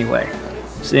Blackwell anyway.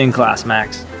 See you in class,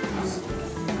 Max.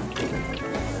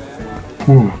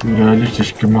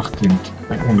 Realistisch gemacht sind.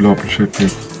 Ein unglaublicher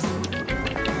Trick.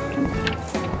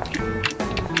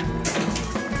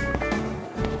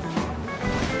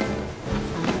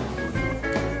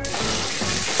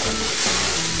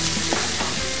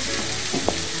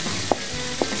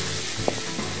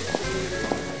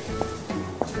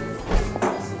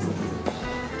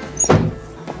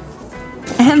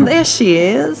 And there she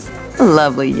is. A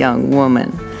lovely young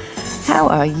woman. How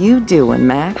are you doing,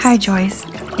 Max? Hi, Joyce.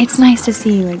 It's nice to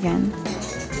see you again.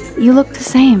 You look the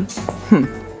same.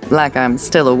 Like I'm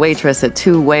still a waitress at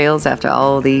Two Whales after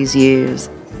all these years.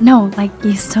 No, like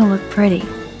you still look pretty.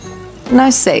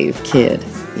 Nice save, kid.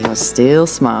 You're still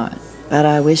smart. But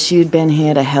I wish you'd been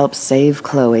here to help save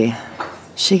Chloe.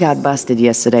 She got busted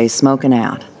yesterday smoking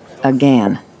out.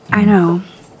 Again. I know.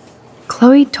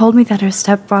 Chloe told me that her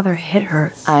stepfather hit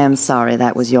her. I am sorry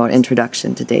that was your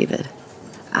introduction to David.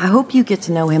 I hope you get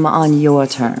to know him on your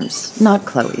terms, not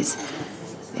Chloe's.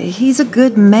 He's a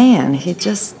good man, he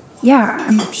just... Yeah,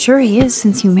 I'm sure he is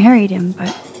since you married him,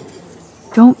 but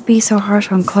don't be so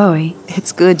harsh on Chloe.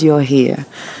 It's good you're here.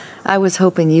 I was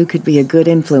hoping you could be a good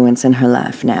influence in her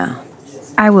life now.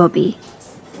 I will be.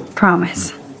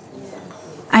 Promise.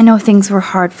 I know things were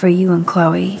hard for you and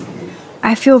Chloe.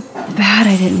 I feel bad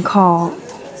I didn't call.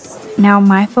 Now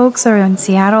my folks are in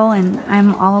Seattle and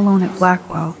I'm all alone at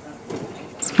Blackwell.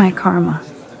 It's my karma.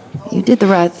 You did the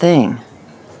right thing.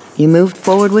 You moved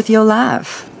forward with your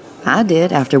life. I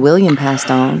did after William passed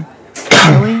on.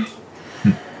 Chloe?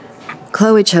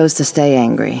 Chloe chose to stay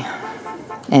angry.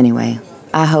 Anyway,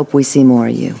 I hope we see more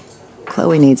of you.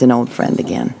 Chloe needs an old friend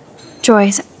again.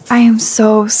 Joyce, I am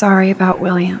so sorry about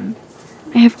William.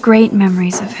 I have great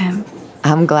memories of him.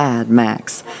 I'm glad,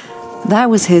 Max. That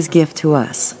was his gift to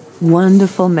us.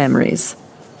 Wonderful memories.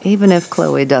 Even if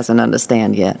Chloe doesn't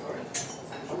understand yet.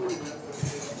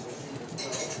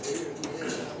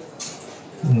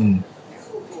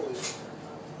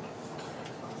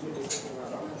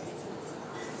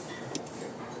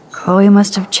 Chloe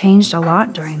must have changed a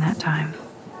lot during that time.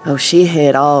 Oh, she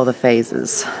hit all the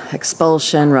phases.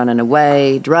 Expulsion, running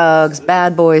away, drugs,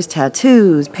 bad boys,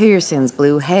 tattoos, piercings,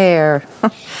 blue hair.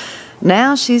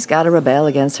 Now she's got to rebel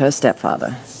against her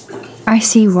stepfather. I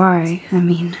see why. I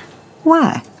mean...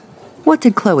 Why? What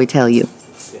did Chloe tell you?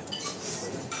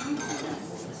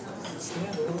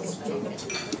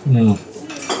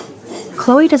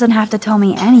 Chloe doesn't have to tell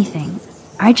me anything.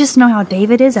 I just know how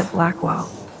David is at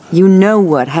Blackwell. You know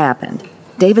what happened.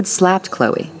 David slapped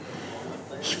Chloe.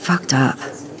 He fucked up.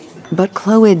 But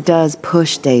Chloe does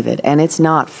push David, and it's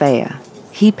not fair.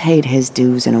 He paid his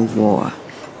dues in a war.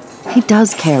 He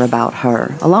does care about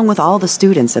her, along with all the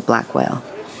students at Blackwell.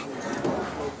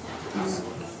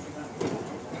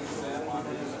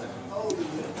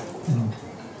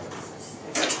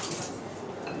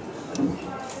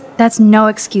 That's no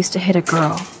excuse to hit a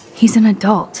girl. He's an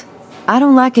adult. I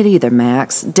don't like it either,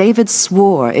 Max. David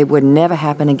swore it would never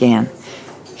happen again.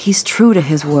 He's true to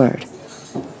his word.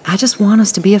 I just want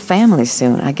us to be a family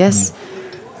soon. I guess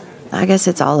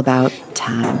it's all about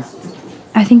time.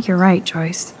 I think you're right,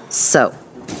 Joyce. So,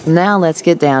 now let's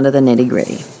get down to the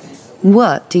nitty-gritty.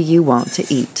 What do you want to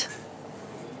eat?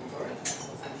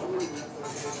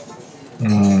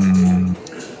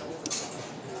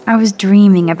 I was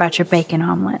dreaming about your bacon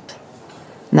omelet.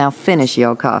 Now finish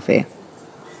your coffee.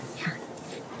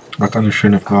 Wat een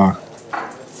schöne Frage.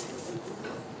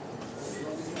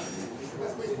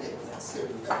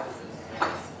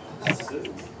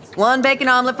 One bacon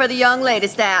omelet for the young lady,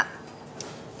 staff.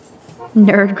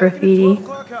 Nerd graffiti.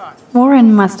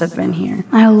 Warren must have been here.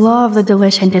 I love the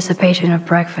delish anticipation of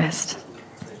breakfast.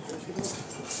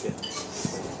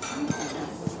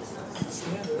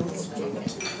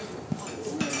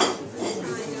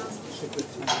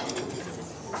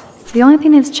 The only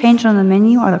thing that's changed on the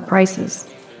menu are the prices.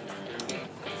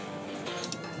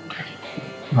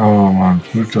 Oh man,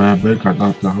 Flugzeug Bacon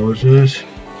nach der Hause ist.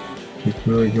 Die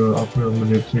Bürger abhören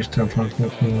jetzt nicht einfach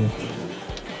mit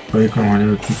Bacon,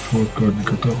 meine Food, die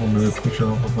Kartoffeln, meine frische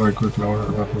Aufbau, gut,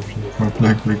 Laune,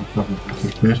 Black,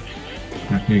 Fisch,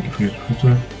 nie gefrierte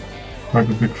Fütter,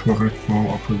 Backe,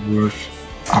 Vorrechtbau,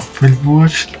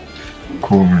 Apfelwurst,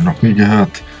 komisch, noch nie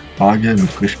gehört. Waage mit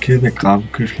Frischkäse,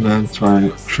 Krabbenküchlein,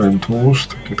 2 Scheiben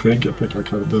Toast, Getränke,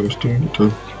 keine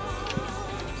Stunde,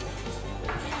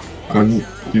 kann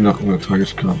je nach einer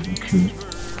Tageskarte, okay.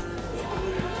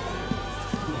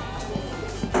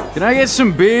 Can I get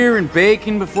some beer and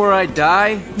bacon before I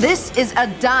die? This is a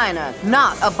diner,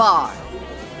 not a bar.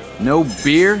 No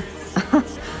beer?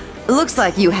 Looks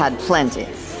like you had plenty.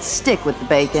 Stick with the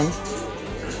bacon.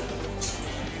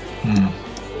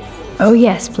 Oh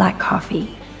yes, black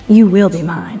coffee. You will be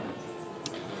mine.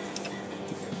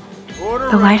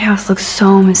 The lighthouse looks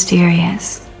so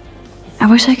mysterious. I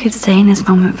wish I could stay in this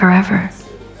moment forever.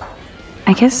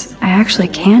 I guess I actually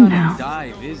can now.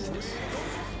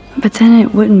 But then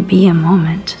it wouldn't be a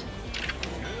moment.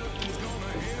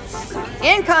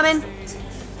 Incoming!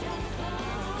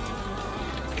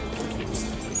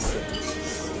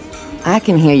 I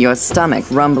can hear your stomach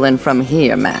rumbling from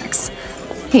here, Max.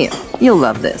 Here, you'll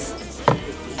love this.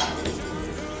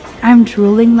 I'm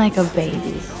drooling like a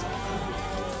baby.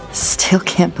 Still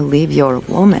can't believe you're a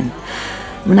woman.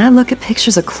 When I look at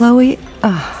pictures of Chloe,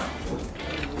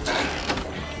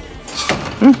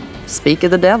 speak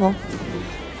of the devil.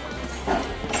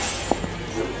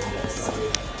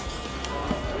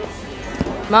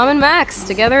 Mom and Max,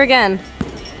 together again.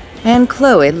 And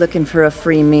Chloe looking for a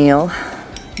free meal.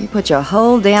 You put your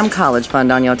whole damn college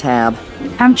fund on your tab.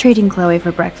 I'm treating Chloe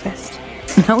for breakfast.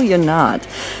 No, you're not.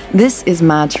 This is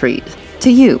my treat.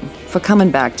 To you, for coming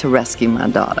back to rescue my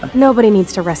daughter. Nobody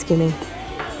needs to rescue me.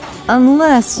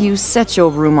 Unless you set your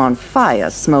room on fire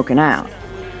smoking out.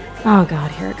 Oh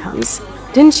god, here it comes.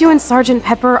 Didn't you and Sergeant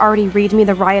Pepper already read me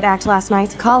the riot act last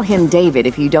night? Call him David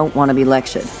if you don't want to be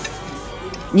lectured.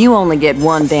 You only get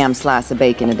 1 damn slice of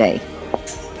bacon a day.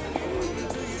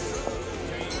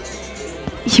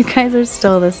 You guys are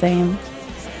still the same.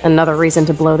 Another reason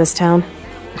to blow this town.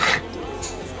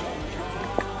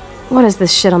 What is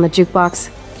this shit on the jukebox?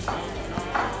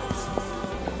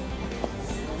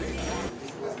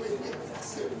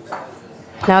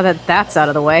 Now that that's out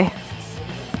of the way.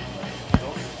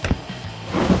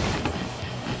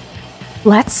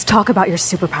 Let's talk about your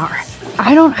superpower.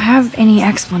 I don't have any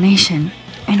explanation,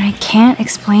 and I can't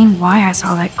explain why I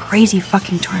saw that crazy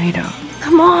fucking tornado.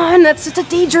 Come on, that's just a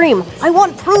daydream. I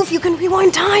want proof you can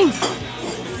rewind time.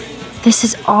 This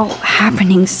is all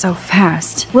happening so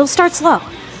fast. We'll start slow.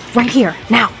 Right here,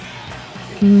 now.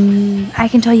 I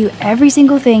can tell you every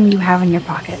single thing you have in your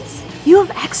pockets. You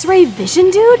have X-ray vision,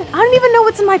 dude? I don't even know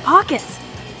what's in my pockets.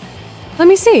 Let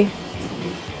me see.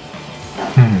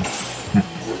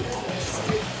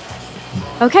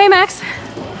 Okay, Max.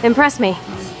 Impress me.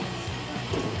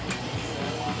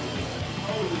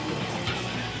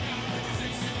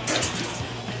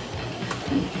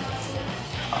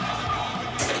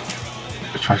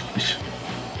 Ich weiß nicht.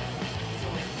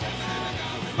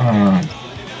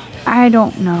 I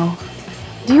don't know.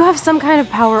 Do you have some kind of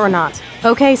power or not?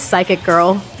 Okay, psychic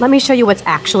girl. Let me show you what's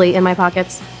actually in my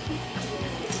pockets.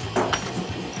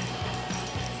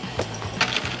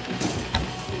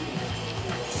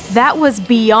 That was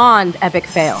beyond epic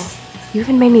fail. You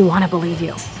even made me want to believe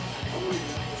you.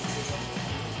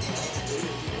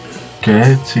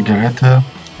 Geld, Zigarette.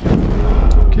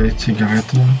 Geld,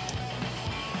 Zigarette.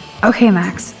 Okay,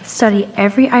 Max. Study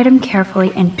every item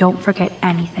carefully and don't forget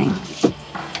anything.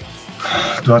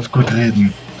 Du hast gut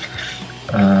reden.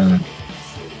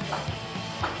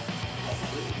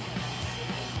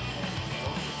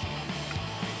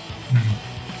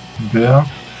 Bär.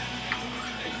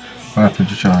 Für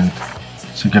Sicherheit.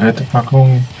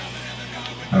 Zigarettenpackung.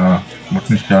 Ja, macht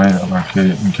nicht geil, aber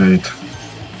okay, ein Geld.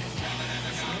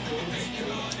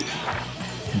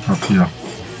 Ein Papier.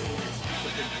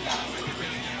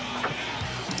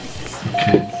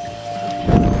 Okay.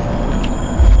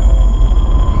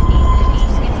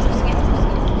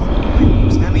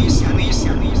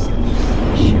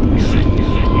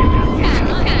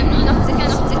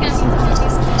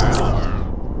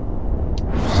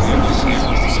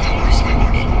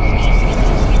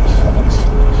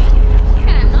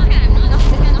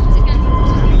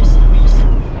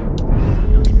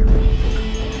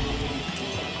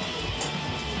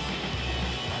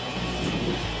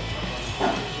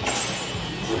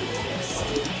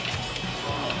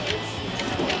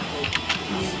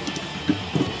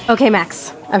 Okay,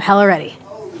 Max. I'm hella ready.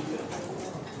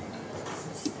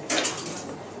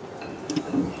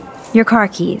 Your car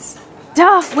keys.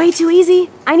 Duh, way too easy.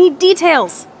 I need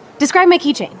details. Describe my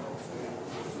keychain.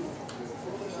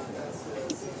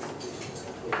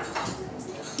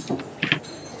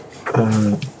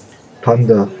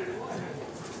 Panda.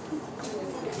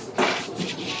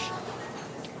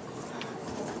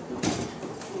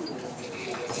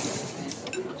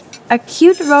 A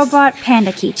cute robot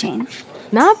panda keychain.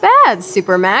 Not bad,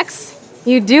 Super Max.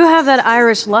 You do have that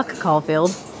Irish luck,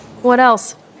 Caulfield. What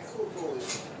else?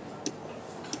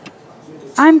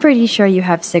 I'm pretty sure you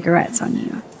have cigarettes on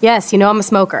you. Yes, you know I'm a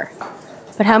smoker.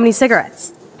 But how many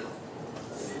cigarettes?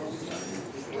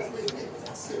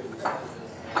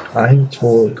 1,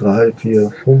 2, 3,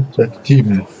 4, 5, 6,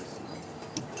 7.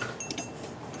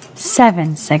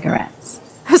 7 cigarettes.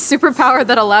 A superpower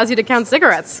that allows you to count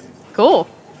cigarettes. Cool.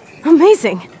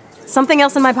 Amazing. Something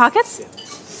else in my pockets?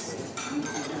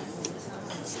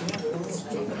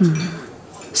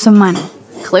 Some money.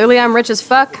 Clearly I'm rich as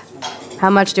fuck. How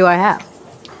much do I have?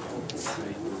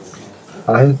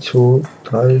 1, 2,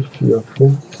 3, 4,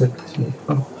 5, 6, 7,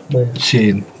 8, 9,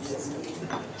 10.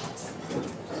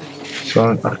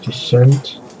 82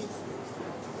 Cent.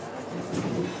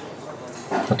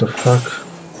 What the fuck?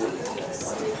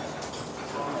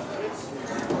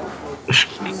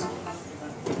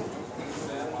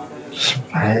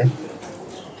 Zwei.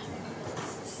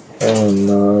 Oh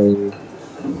nein.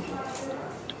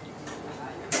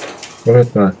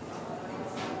 Moment mal.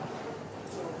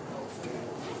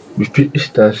 Wie viel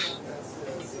ist das?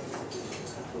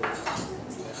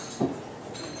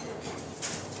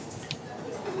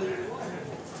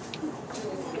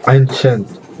 Ein Cent.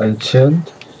 Ein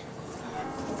Cent.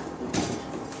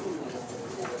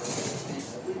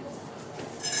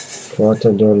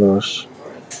 $2.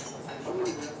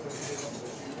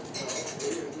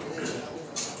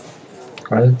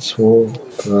 1, 2,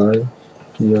 3,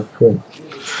 4, 5.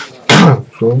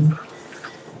 5.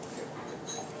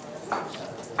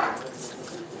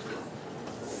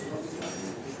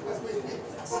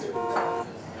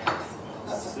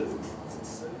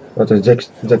 Warte, 6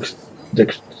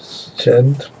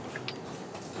 Cent.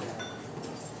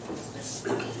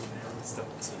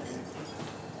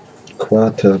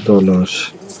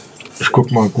 $2. Ich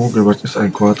guck mal Google, was ist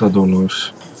ein $2?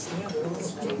 $2.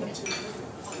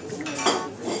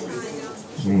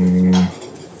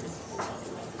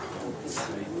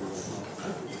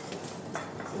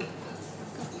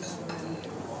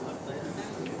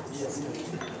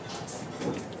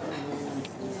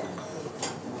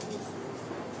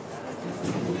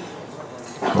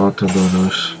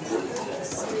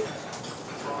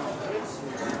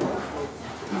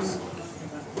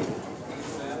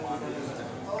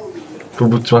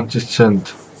 25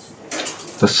 Cent.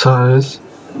 Das heißt,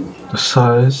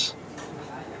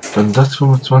 wenn das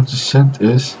 25 Cent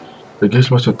ist, dann gehe ich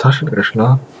mal zur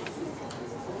Taschenrechner.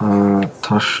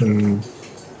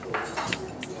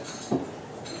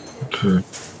 Okay.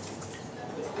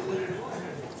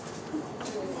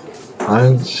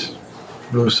 1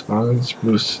 plus 1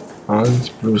 plus 1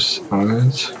 plus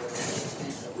 1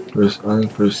 plus 1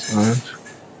 plus 1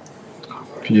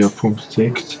 4, 5,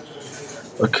 6.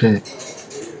 Okay.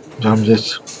 Wir haben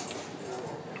jetzt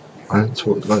 1,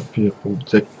 2, 3, 4, 5,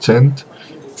 6 Cent.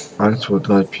 1, 2,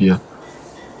 3, 4.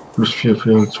 Plus 4,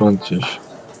 24.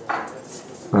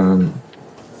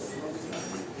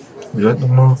 Wie weit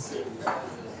nochmal?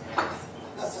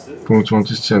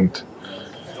 25 Cent.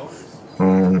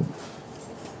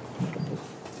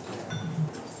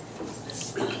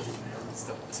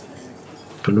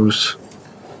 Plus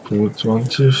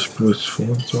 25, plus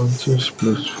 25,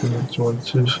 plus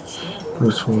 25,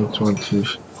 plus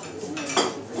 25.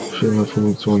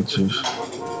 425.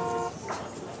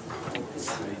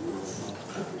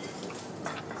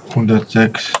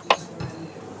 106.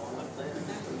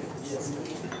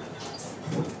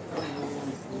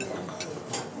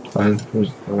 Eins plus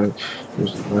 1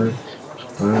 plus 1 plus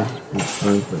 1 plus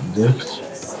 1 plus 6.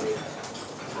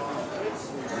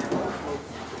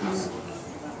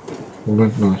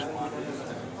 Moment mal.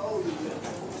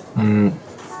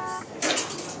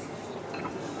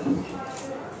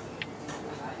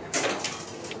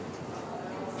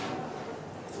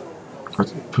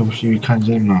 Was für mich irgendwie keinen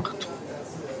Sinn macht.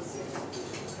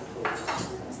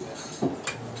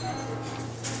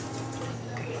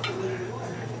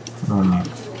 Ah.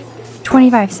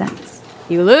 25 cents.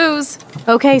 You lose.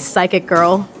 Okay, psychic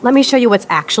girl. Let me show you what's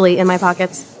actually in my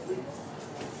pockets.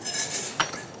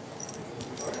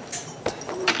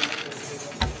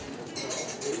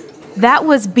 That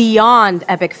was beyond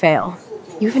epic fail.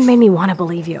 You even made me want to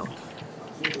believe you.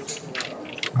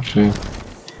 Okay.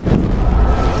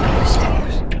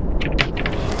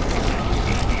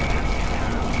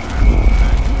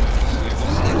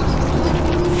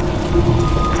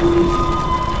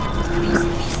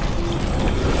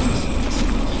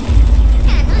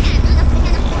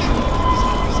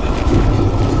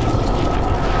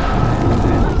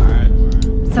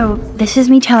 So, this is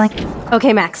me telling.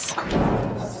 Okay, Max.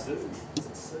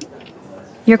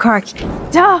 Your car key.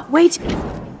 Duh, wait.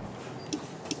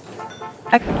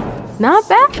 Not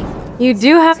bad. You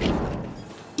do have...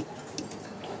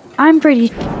 I'm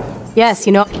pretty. Yes,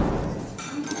 you know...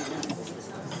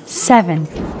 7.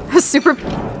 Super...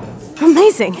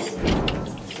 amazing.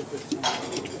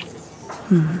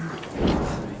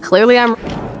 Clearly I'm...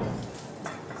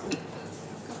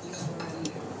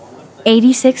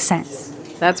 86 cents.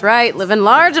 That's right, living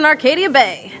large in Arcadia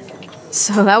Bay.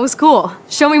 So that was cool.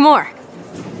 Show me more.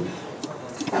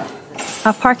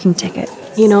 A parking ticket.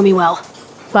 You know me well.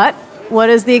 But what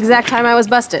is the exact time I was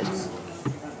busted?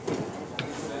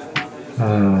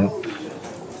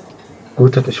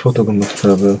 Gut, dass ich Foto gemacht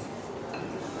habe.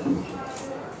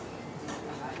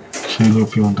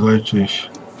 10:34 Uhr.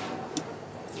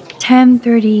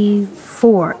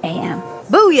 10:34 a.m.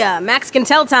 Booyah! Max can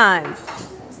tell time.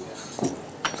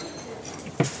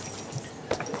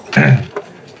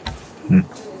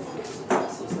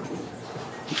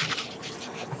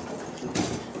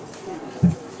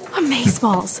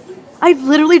 Amazeballs. I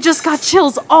literally just got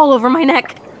chills all over my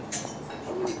neck.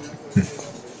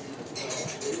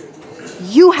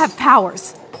 You have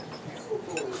powers.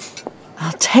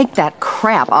 I'll take that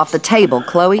crap off the table,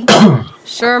 Chloe.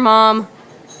 Sure, Mom.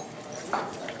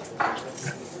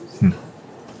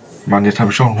 Mann, jetzt habe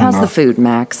ich schon How's the Hunger. food,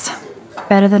 Max?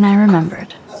 Better than I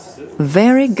remembered.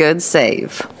 Very good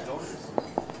save.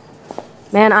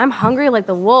 Man, I'm hungry like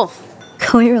the wolf.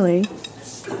 Clearly.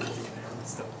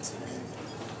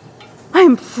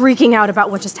 I'm freaking out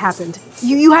about what just happened.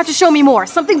 You have to show me more.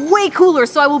 Something way cooler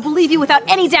so I will believe you without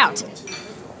any doubt.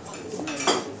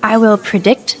 I will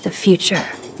predict the future.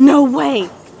 No way.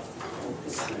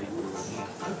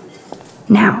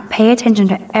 Now, pay attention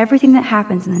to everything that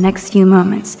happens in the next few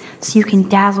moments so you can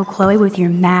dazzle Chloe with your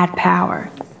mad power.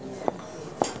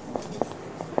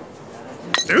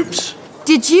 Oops.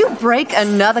 Did you break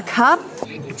another cup?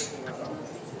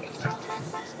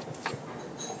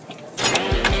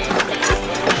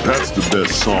 That's the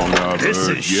best song I've This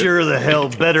heard is yet. sure the hell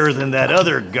better than that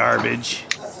other garbage.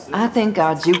 I think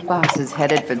our jukebox is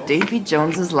headed for Davy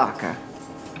Jones's locker.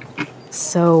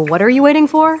 So, what are you waiting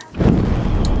for?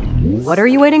 What are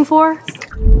you waiting for?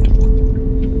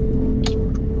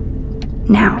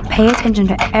 Now, pay attention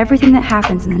to everything that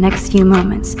happens in the next few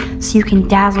moments so you can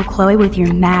dazzle Chloe with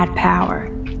your mad power.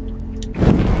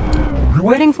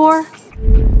 Waiting for?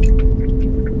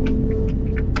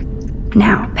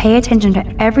 Now, pay attention to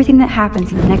everything that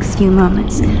happens in the next few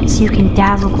moments so you can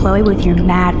dazzle Chloe with your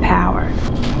mad power.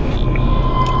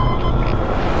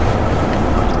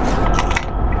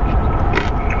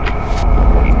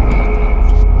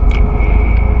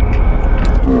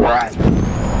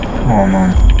 Oh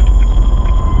Mann.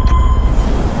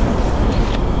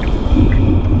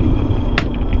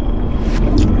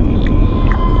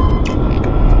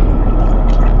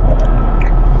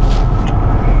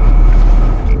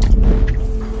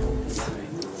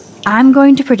 I'm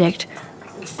going to predict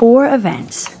 4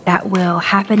 events that will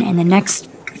happen in the next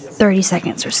 30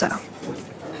 seconds or so.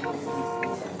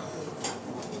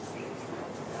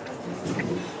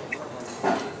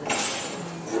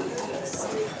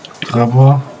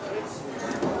 Trevor.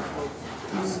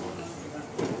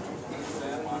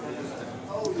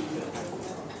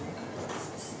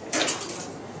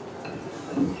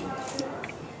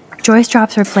 Joyce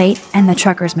drops her plate and the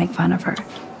truckers make fun of her.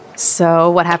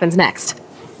 So, what happens next?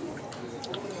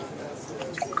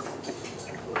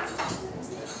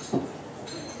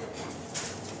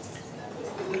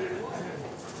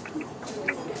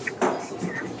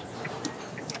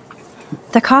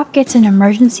 The cop gets an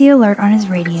emergency alert on his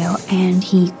radio and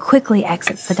he quickly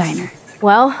exits the diner.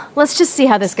 Well, let's just see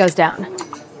how this goes down.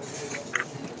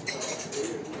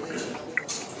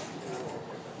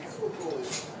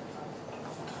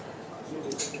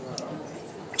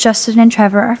 Justin and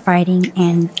Trevor are fighting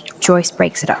and Joyce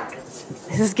breaks it up.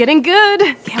 This is getting good.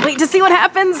 Can't wait to see what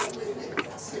happens.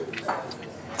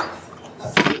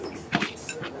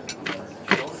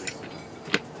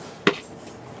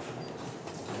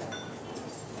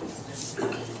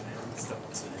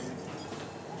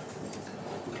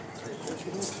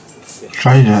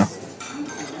 Scheiße.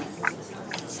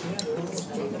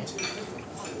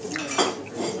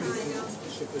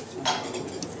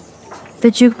 The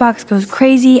jukebox goes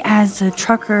crazy as the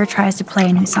trucker tries to play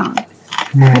a new song.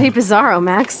 Pretty bizarro,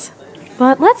 Max.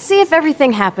 But let's see if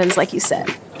everything happens like you said.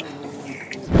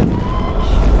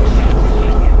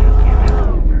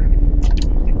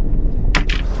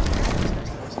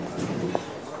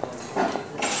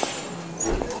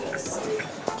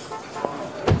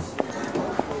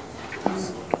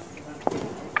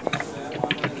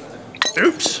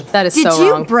 Oops. That is Did so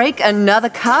you wrong. break another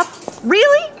cup?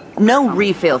 Really? No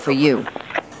refill for you.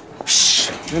 Shh.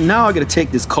 And now I gotta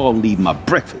take this call and leave my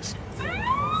breakfast.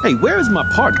 Hey, where is my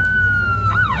partner?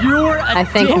 You're a I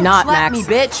think dick. not, Slap Max.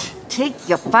 me, bitch. Take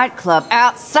your fight club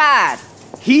outside.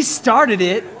 He started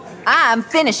it. I'm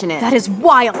finishing it. That is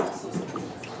wild.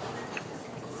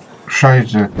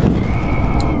 Scheiße.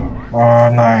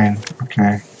 Oh nein.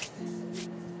 Okay.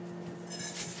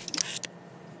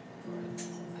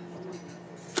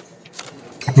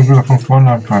 Ich muss wieder von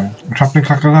vorne anfangen. Ich hab den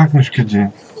Kakerlak nicht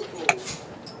gesehen.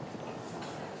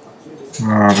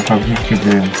 Ah, das hab ich nicht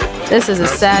gesehen. This is a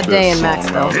sad day in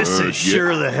Maxville. This is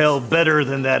sure the hell better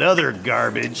than that other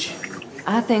garbage.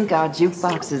 I think our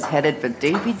jukebox is headed for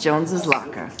Davy Jones's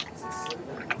locker.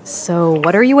 So,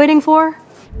 what are you waiting for?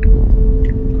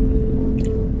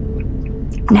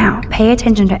 Now, pay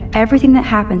attention to everything that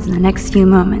happens in the next few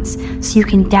moments so you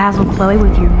can dazzle Chloe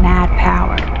with your mad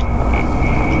power.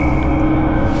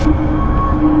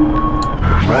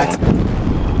 Right.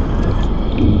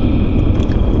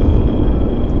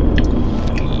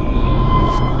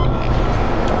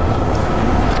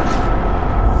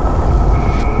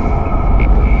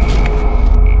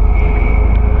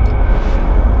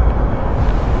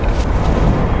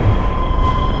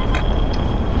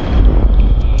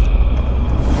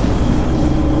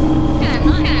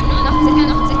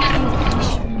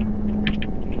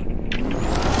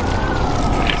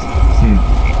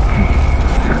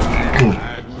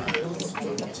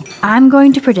 I'm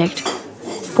going to predict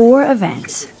 4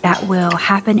 events that will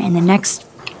happen in the next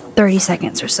 30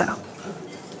 seconds or so.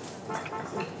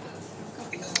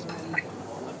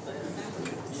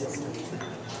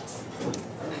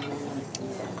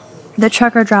 The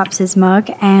trucker drops his mug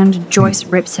and Joyce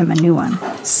rips him a new one.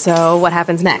 So, what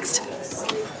happens next?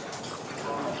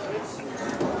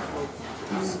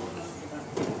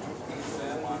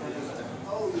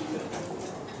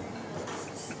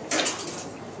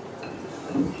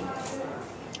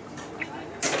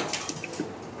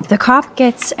 The cop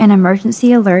gets an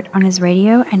emergency alert on his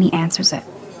radio and he answers it.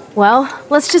 Well,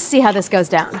 let's just see how this goes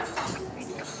down.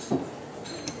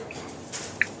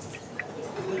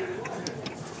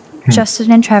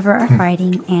 Justin and Trevor are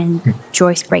fighting and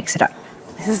Joyce breaks it up.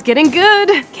 This is getting good.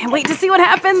 Can't wait to see what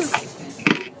happens.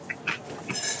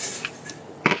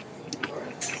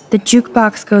 The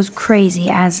jukebox goes crazy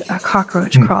as a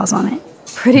cockroach crawls on it.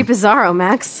 Pretty bizarro,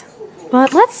 Max.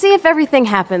 But let's see if everything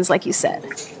happens like you said.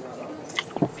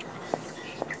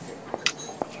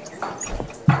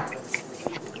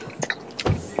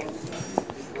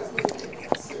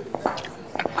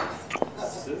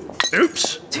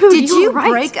 Oops. Dude, Did you were right.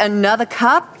 break another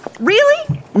cup?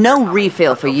 Really? No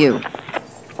refill for you.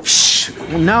 Shh.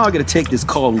 And now I gotta take this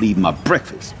call and leave my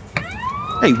breakfast.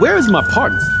 Hey, where is my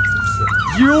partner?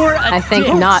 You're a I think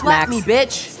dick. not, Slap Max. me,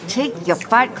 bitch. Take your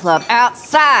fight club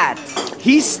outside.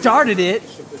 He started it.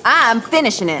 I'm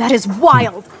finishing it. That is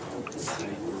wild.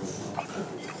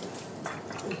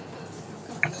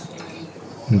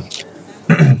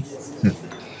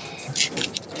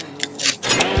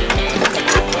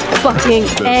 Fucking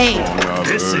A.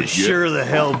 This is sure the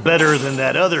hell better than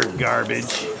that other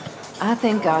garbage. I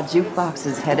think our jukebox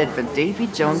is headed for Davy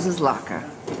Jones's locker.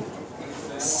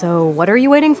 So, what are you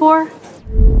waiting for?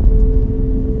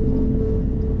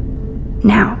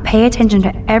 Now, pay attention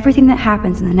to everything that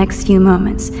happens in the next few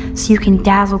moments so you can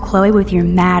dazzle Chloe with your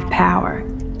mad power.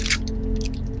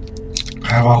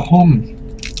 Warum?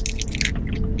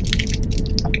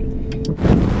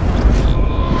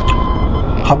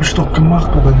 Hab ich doch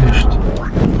gemacht, oder nicht?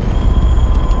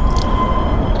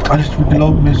 Alles wir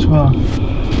glauben, es war.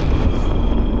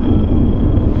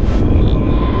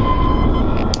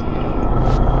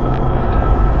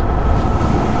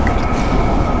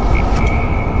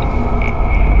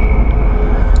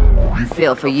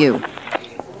 Refill for you.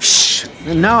 Shh.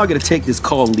 And now I gotta take this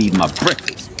call and leave my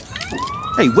breakfast.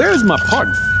 Hey, where is my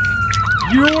partner?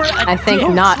 You're a I think dick.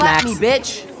 not, Slap Max. me,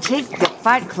 bitch. Take your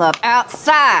fight club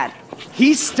outside.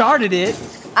 He started it.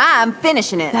 I'm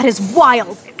finishing it. That is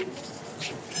wild.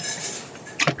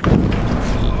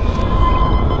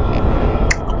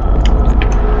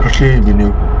 Verstehe ich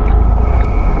nicht.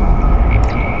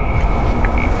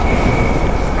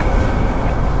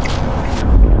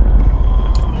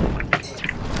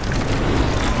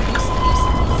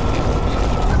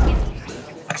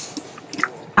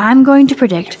 I'm going to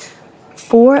predict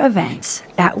 4 events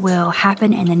that will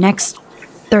happen in the next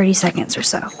 30 seconds or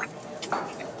so.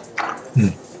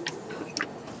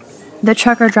 The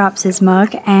trucker drops his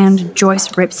mug, and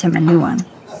Joyce rips him a new one.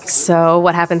 So,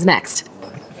 what happens next?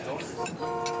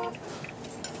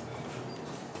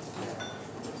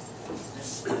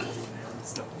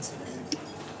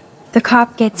 The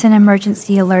cop gets an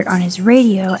emergency alert on his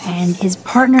radio, and his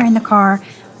partner in the car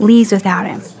leaves without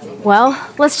him. Well,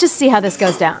 let's just see how this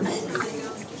goes down.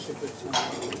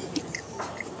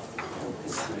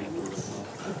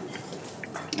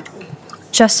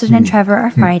 Justin and Trevor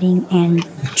are fighting, and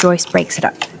Joyce breaks it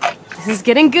up. This is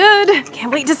getting good.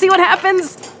 Can't wait to see what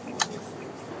happens.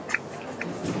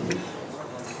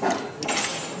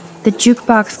 The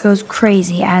jukebox goes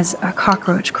crazy as a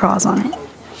cockroach crawls on it.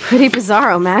 Pretty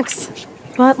bizarro, Max.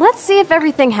 But let's see if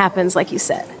everything happens like you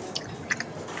said.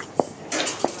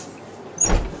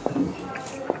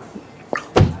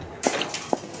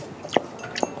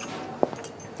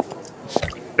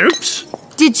 Oops.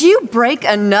 Did you break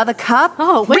another cup?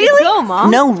 Oh, way really? to go, Mom.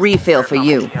 No refill for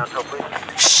you.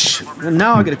 Shh.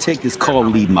 Now I gotta take this call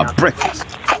and leave my breakfast.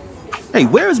 Hey,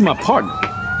 where is my partner?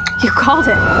 You called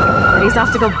it. But he's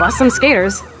off to go bust some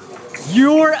skaters.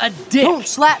 You're a dick. Don't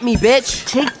slap me, bitch.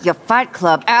 Take your fight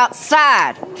club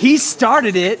outside. He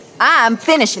started it. I'm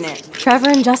finishing it. Trevor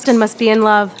and Justin must be in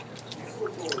love.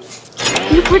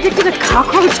 You predicted a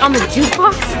cockroach on the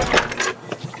jukebox?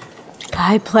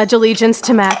 I pledge allegiance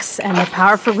to Max and the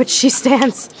power for which she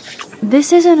stands.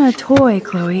 This isn't a toy,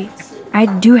 Chloe. I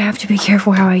do have to be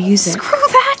careful how I use it. Screw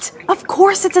that! Of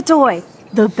course it's a toy.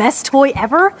 The best toy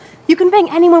ever? You can bang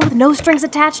anyone with no strings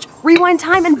attached, rewind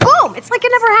time, and boom! It's like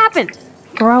it never happened.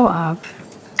 Grow up.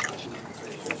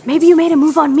 Maybe you made a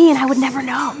move on me and I would never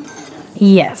know.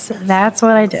 Yes, that's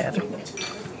what I did.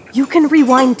 You can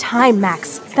rewind time,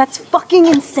 Max. That's fucking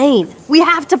insane. We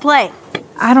have to play.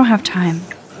 I don't have time.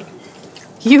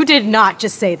 You did not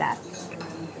just say that.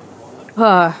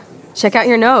 Check out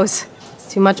your nose.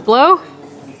 Too much blow?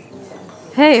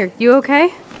 Hey, are you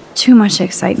okay? Too much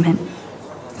excitement.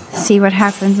 See what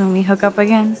happens when we hook up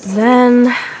again?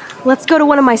 Then, let's go to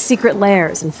one of my secret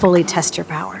lairs and fully test your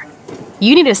power.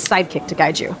 You need a sidekick to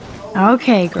guide you.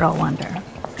 Okay, Girl Wonder.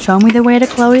 Show me the way to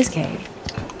Chloe's cave.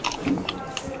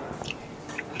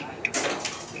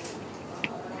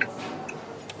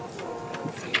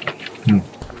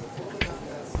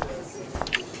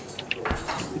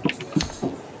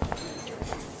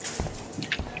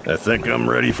 I think I'm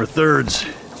ready for thirds.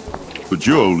 But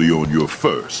you're only on your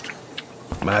first.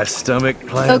 My stomach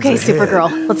plans Okay, ahead.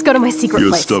 Supergirl, let's go to my secret Your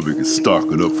place. stomach is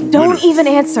stocking up for Don't winter. even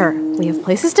answer. We have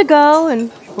places to go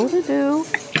and people to do.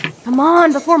 Come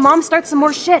on, before Mom starts some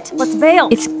more shit. Let's bail.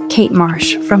 It's Kate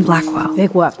Marsh from Blackwell.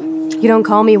 Big whoop. You don't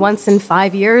call me once in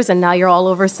 5 years and now you're all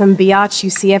over some biatch you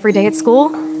see every day at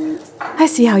school? I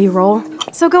see how you roll.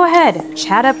 So go ahead,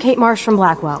 chat up Kate Marsh from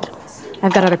Blackwell.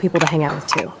 I've got other people to hang out with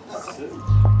too.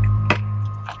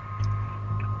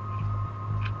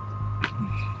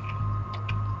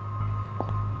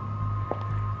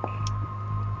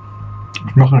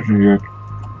 Was machen Sie jetzt?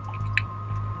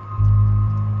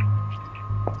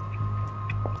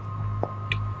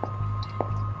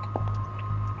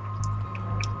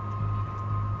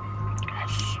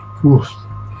 Wurst.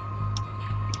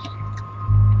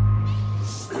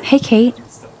 Hey, Kate.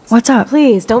 What's up?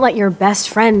 Please, don't let your best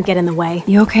friend get in the way.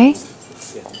 You okay?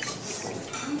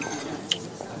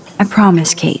 I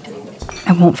promise, Kate.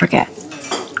 I won't forget.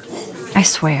 I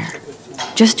swear.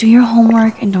 Just do your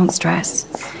homework and don't stress.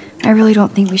 I really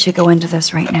don't think we should go into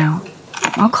this right now.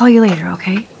 I'll call you later,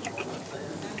 okay?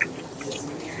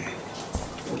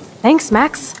 Thanks,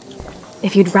 Max.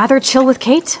 If you'd rather chill with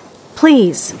Kate,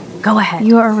 please, go ahead.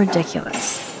 You are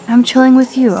ridiculous. I'm chilling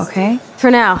with you, okay? For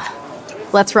now,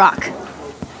 let's rock.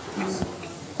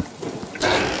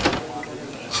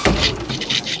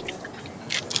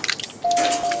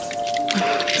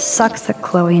 Sucks that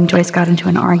Chloe and Joyce got into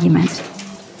an argument.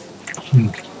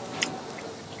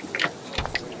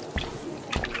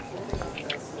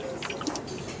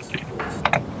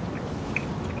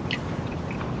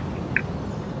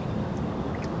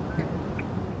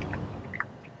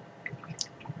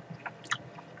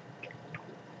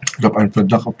 Ich habe einen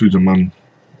Verdacht auf diesen Mann.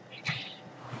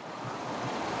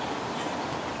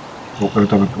 Ob er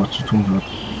damit was zu tun hat.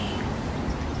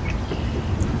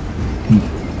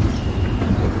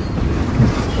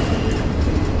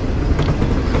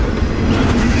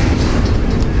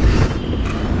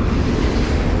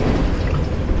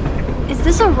 Is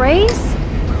this a race?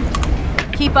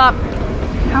 Keep up.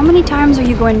 How many times are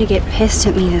you going to get pissed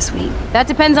at me this week? That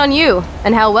depends on you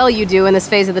and how well you do in this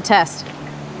phase of the test.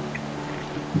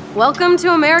 Welcome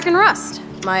to American Rust,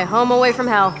 my home away from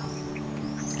hell.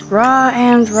 Raw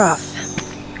and rough.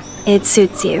 It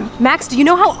suits you. Max, do you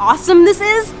know how awesome this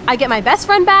is? I get my best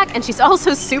friend back, and she's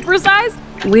also supersized.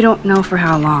 We don't know for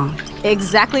how long.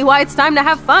 Exactly why it's time to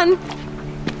have fun.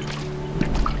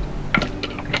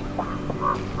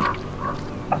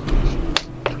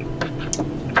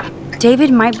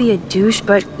 David might be a douche,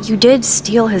 but you did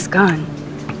steal his gun.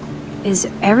 Is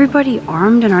everybody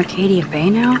armed in Arcadia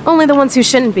Bay now? Only the ones who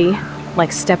shouldn't be,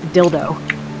 like Step Dildo.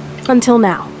 Until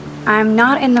now. I'm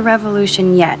not in the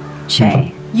revolution yet,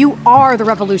 Che. You are the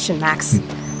revolution, Max.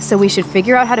 So we should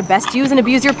figure out how to best use and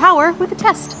abuse your power with a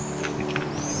test.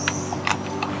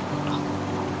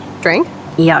 Drink?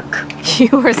 Yuck.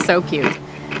 You are so cute.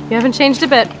 You haven't changed a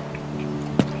bit.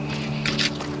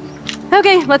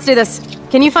 Okay, let's do this.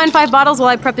 Can you find 5 bottles while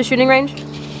I prep the shooting range?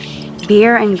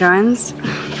 Beer and guns?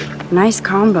 Nice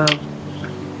combo.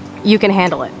 You can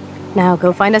handle it. Now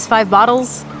go find us 5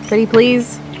 bottles, pretty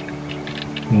please.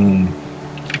 Kein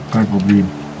Problem.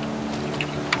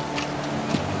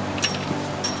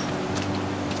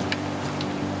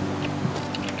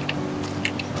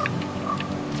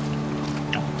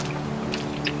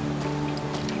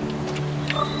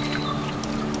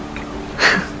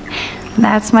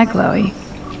 That's my Chloe.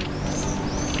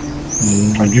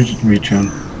 Ein süßes Mädchen.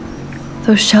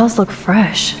 Those shells look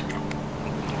fresh.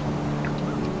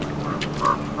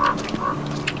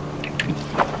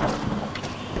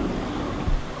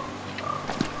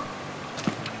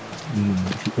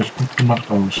 Sieht echt gut gemacht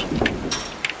aus.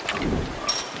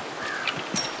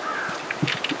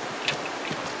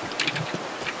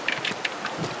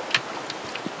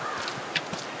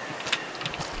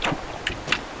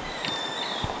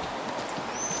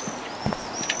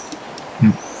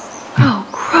 Oh,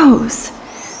 gross.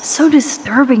 So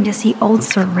disturbing to see old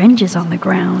syringes on the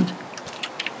ground.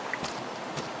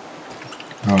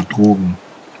 Ja, Drogen.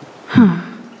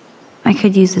 I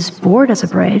could use this board as a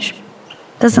bridge.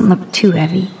 Doesn't look too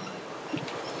heavy.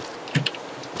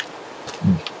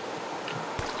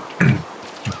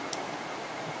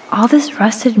 All this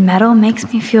rusted metal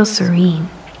makes me feel serene.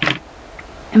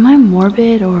 Am I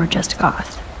morbid or just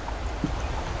goth?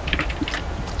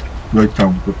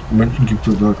 Seltsam, dass Menschen gibt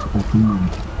es da auch immer.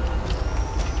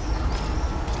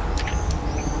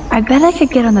 I bet I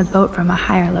could get on the boat from a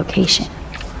higher location.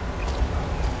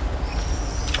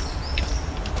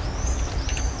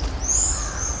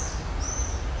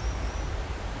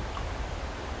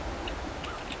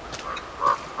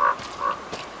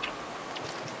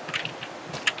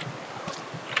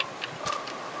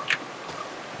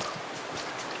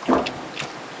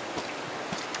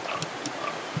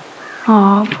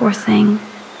 Aw, poor thing.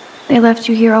 They left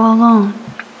you here all alone.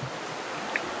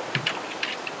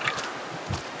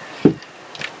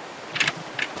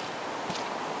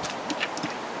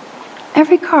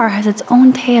 Every car has its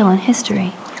own tale and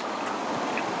history.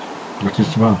 Das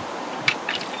ist wahr.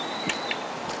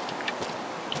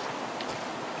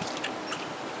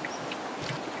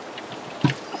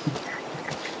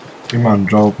 Immer ein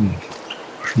Jauben.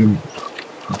 Schlimm.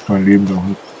 Was mein Leben da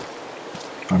hat.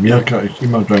 Amerika ist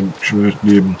immer dein schweres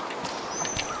Leben.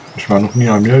 Ich war noch nie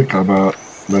in Amerika, aber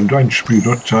wenn du ein Spiel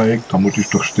dort zeigst, dann muss ich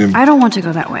doch stimmen. I don't want to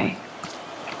go that way.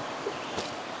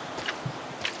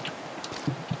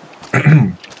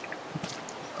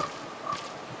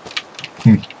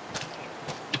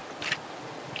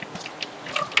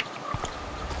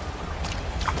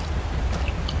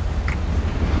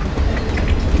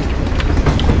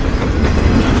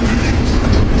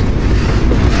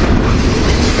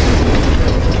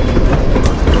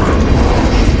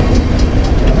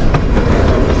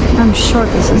 I'm sure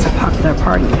this is a popular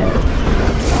party pit.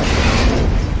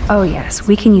 Oh yes,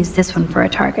 we can use this one for a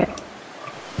target.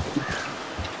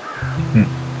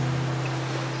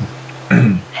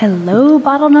 Hello,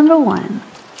 bottle number 1.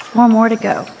 4 more to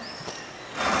go.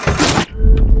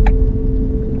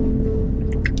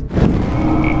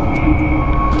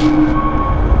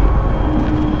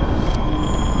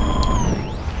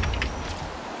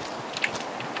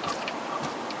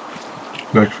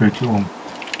 Gleich fällt sie um.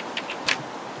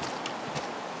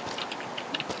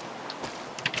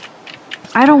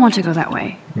 I don't want to go that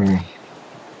way.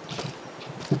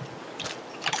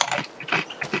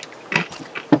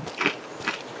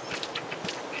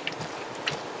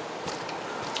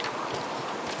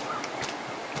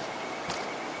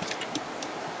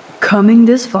 Coming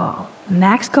this fall,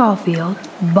 Max Caulfield,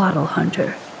 Bottle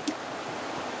Hunter.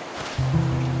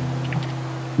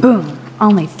 Boom,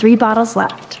 only 3 bottles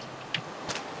left.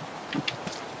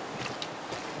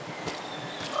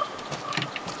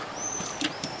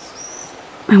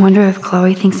 I wonder if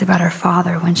Chloe thinks about her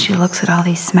father when she looks at all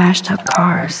these smashed up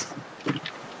cars.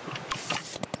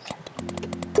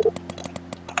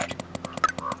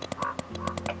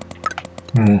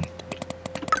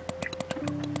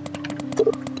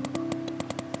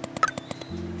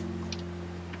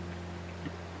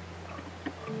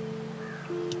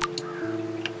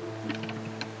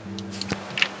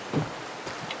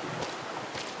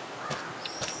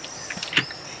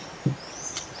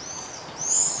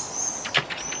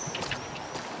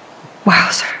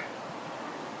 Wowzer.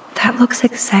 That looks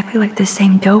exactly like the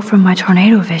same dough from my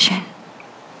tornado vision.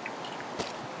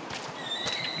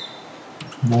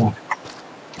 Boah.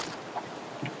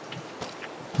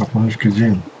 Hab noch nicht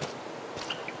gesehen.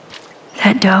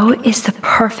 That dough is the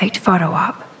perfect photo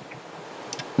op.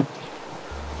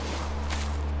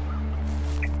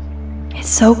 It's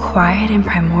so quiet and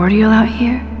primordial out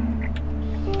here.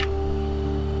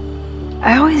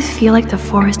 I always feel like the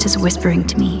forest is whispering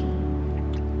to me.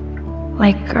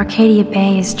 Like Arcadia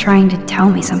Bay is trying to tell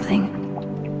me something.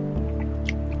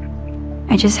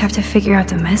 I just have to figure out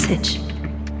the message.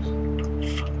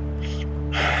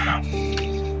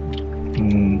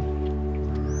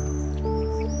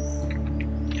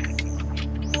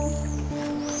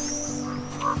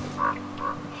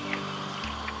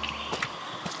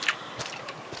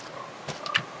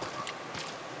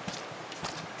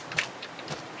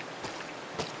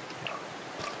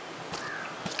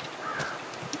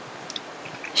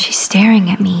 She's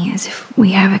staring at me as if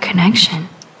we have a connection.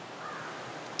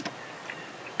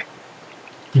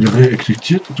 Ihre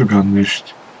existiert sogar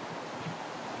nicht.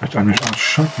 Als eine Art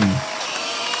Schatten.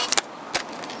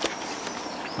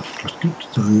 Was gibt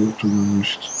es da sogar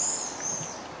nicht?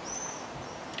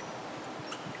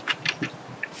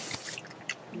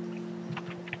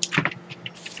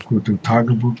 Gut, im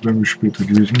Tagebuch werden wir später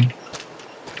lesen.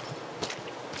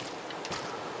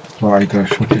 So, Alter,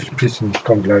 ich muss dich pissen, ich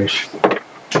komm gleich.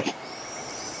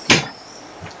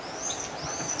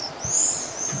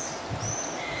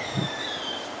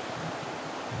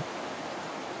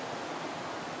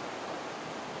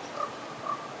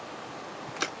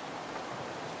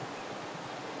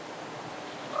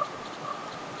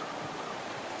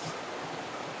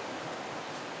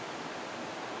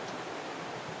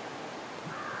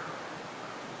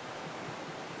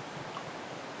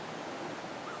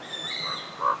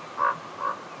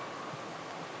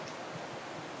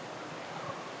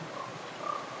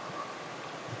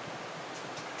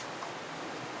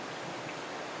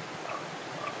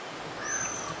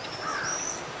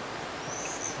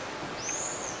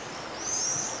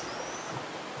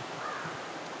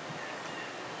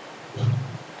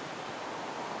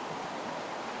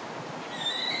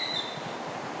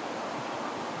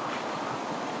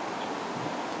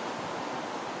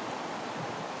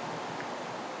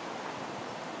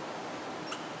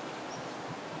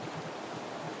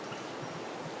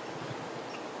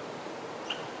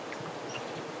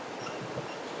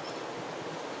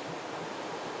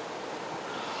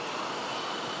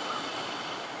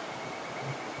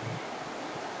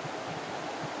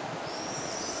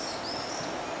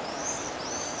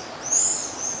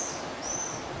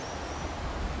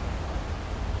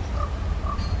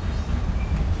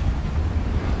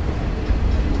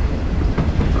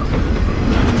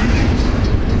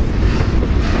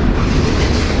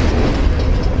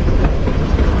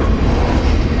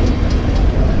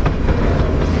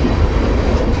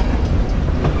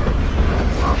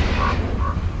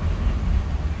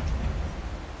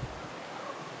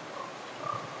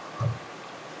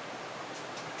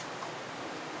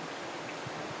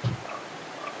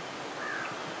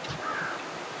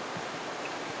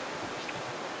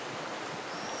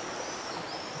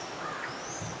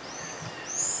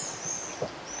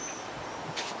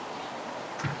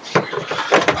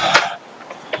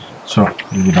 So,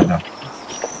 wieder da.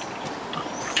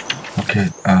 Okay,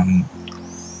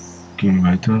 gehen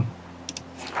wir weiter.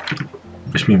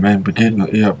 Ich bin meinem Begegner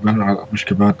eher Wanderer hat mich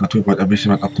gewartet. Natürlich wollte ein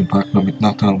bisschen was ab dem Park noch mit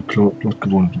Nathan und Claude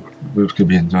gewohnt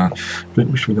gewesen sein. Ich will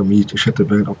mich wieder mit. Ich hätte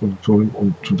Welt auf uns gezogen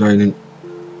und zu deinen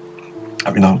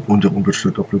aber nach unserem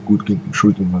Umweltschritt, ob wir gut gegen die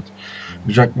Schuld was.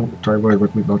 Ich sagte teilweise,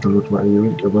 was mit Nathan los war,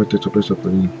 er wollte jetzt besser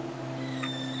verdienen.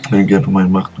 Ich gerne von meiner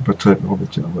Macht überzeugen,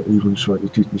 aber ironisch war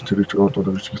ich nicht der richtige Ort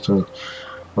oder richtige Zeit.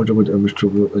 Heute wollte er mich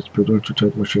als Person zur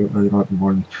Zeitmaschine heiraten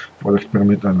wollen, weil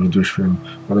Experiment an mir durchführen,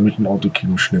 weil er mich ein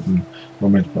Autokino schnippen.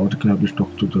 Moment, bei Autokino habe ich doch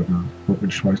zugegangen. Und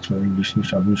ich weiß zwar eigentlich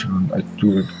nicht an mich an als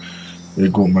du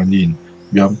Egomanien.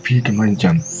 Wir haben viel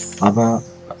gemeinsam, aber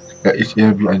er ist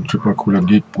eher wie ein super cooler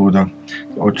Geek-Bruder.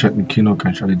 Die Outside im Kino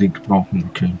kann ich allerdings brauchen,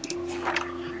 okay.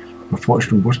 Bevor ich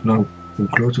den Bus nach Um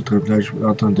Chloe zu treffen, gleich mit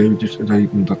Arthur und David ist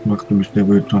erhielten. Das machte mich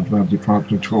nervös und während die Fahrt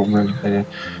mit Schwungen,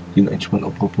 den Entspann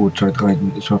apropos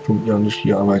Zeitreisen. Ich war 5 Jahre nicht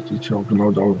hier, aber es sieht ja auch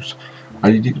genau aus.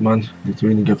 Ali Dietmann, jetzt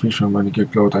weniger Fischer, meine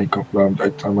geklaut einkauft war.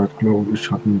 Als damals Chloe und ich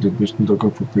hatten den besten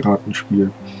Docker für Piratenspiel.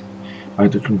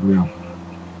 Alte Klugwehr.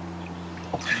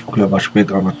 Chloe war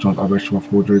spät aber ich war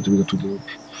froh, Joyce wieder zu sehen.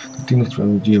 Das Ding ist für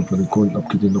Amüsieren von den Kunden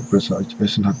abgesehen noch besser als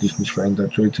Essen hat sich nicht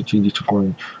verändert. Joyce schien sich zu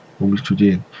freuen, um mich zu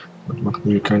sehen. Und machte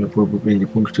mir keine Vorwürfe wegen der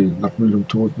Punkte. Nach Müll und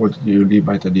Tod wollte sie ihr Leben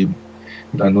weiterleben.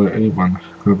 Mit einem neuen Ehemann.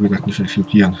 Chloe will das nicht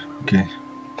akzeptieren. Okay.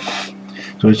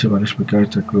 Joyce war nicht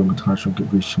begeistert, Chloe mit Rasch und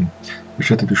gewichen. Ich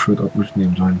hätte die Schuld auf mich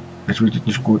nehmen sollen. Es fühlt sich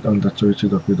nicht gut an, dass Joyce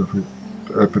dafür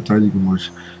verteidigen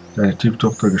muss, seine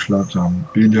Stieftochter geschlagen zu haben.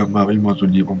 William war immer so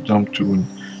lieb und sanft zu uns.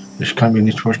 Ich kann mir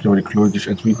nicht vorstellen, wie Chloe sich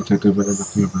entwickelt hätte, wenn er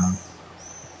dafür war.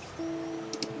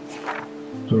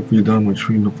 So viel Damen, ich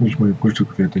will noch nicht meine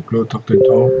Frühstück fertig. Chloe tauchte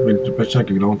ihn auf, wenn sie besser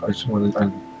gelaunt, als man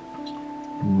einen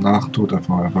Nachtod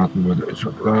erwarten würde. Ich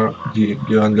war die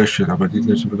gern lächeln, aber die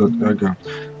Lächeln bedeutet Ärger,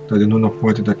 da sie nur noch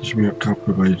wollte, dass ich mir Kraft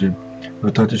beweise.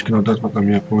 Da tat ich genau das, was er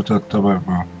mir vortat, dabei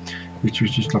war.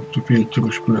 Ich glaube, zu viel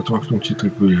zurückspülen, als Wachstum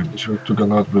zittrig würde. Ich würde sogar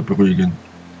Nadel beruhigen.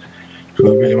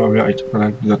 Chloe will immer mehr als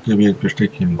verlangten, dass wir ihn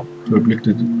verstecken. Chloe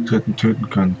blickte, die töten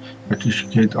kann, als ich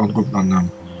Kate Anruf annahm.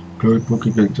 Chloe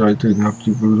brückige Seite nach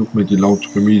die versucht mir die laut zu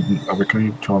vermieden, aber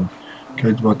kein Charme.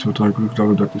 Kate war total glücklich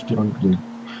darüber, dass ich die angesehen.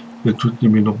 Jetzt tut sie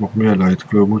mir noch mehr leid.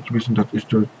 Chloe muss wissen, dass ich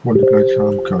das ohne gleich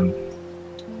haben kann.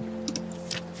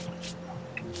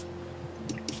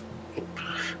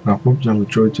 Nach 5 Jahren mit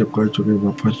Joyce bereit zu reden,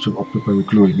 war fast schon aufgefallen, mit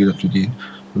Chloe wiederzusehen.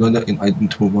 Besonders in alten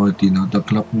Torwart-Diener, da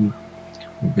klappen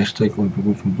und Besteck und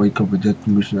Berufen Biker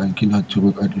besetzen müssen ein Kindheit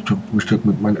zurück, als ich zum Frühstück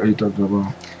mit meinen Eltern da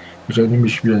war. Ich erinnere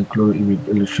mich wie ein Chloe mit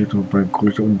Elisabeth beim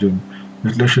größten Unsinn.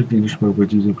 Ich lächelte nicht mehr über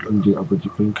diesen Unsinn, aber die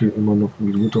Winkel immer noch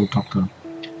wie Mutter und Tochter.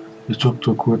 Ich zog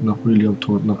so kurz nach William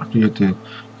Tod nach Vierte,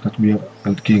 das mir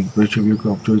entging. Welche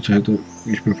Wirkung auf Joyce hätte,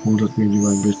 ich bin froh, dass mir die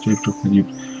mein Besteck so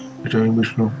verliebt. Ich erinnere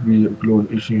mich noch, wie Chloe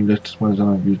und ich ihn letztes Mal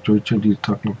sahen, wie Joyce diesen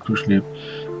Tag noch durchlebt.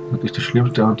 Das ist die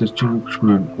schlimmste Art des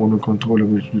Zurückspüren. Ohne Kontrolle,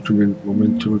 wie ich nicht zu dem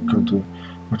Moment zurück könnte.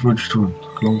 Was würde ich tun?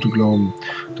 Glauben zu glauben,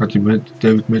 dass die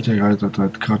David Mädchen geheiratet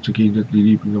hat. Gerade gegen die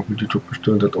Liebe noch mit die Job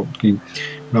verstört hat, oft ging.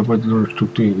 Ich habe heute noch eine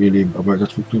Struktur in ihr Leben, aber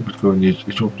das funktioniert mit Chloe nicht.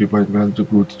 Ich hoffe, die beiden werden so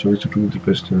gut. Joyce findet die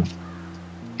Beste.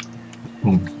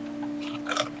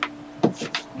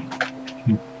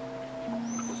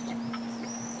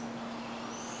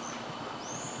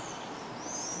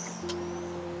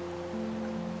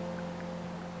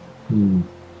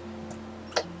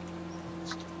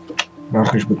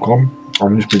 Nachricht bekommen, aber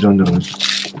nichts Besonderes.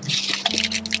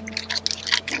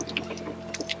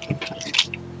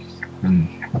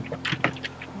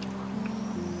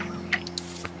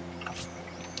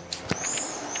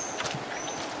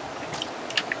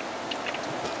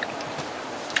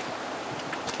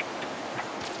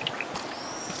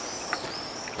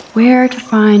 Where to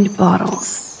find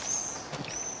bottles?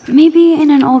 Maybe in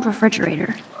an old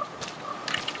refrigerator.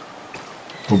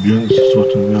 Probieren ist es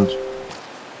trotzdem wert.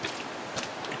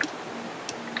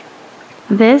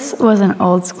 This was an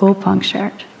old school punk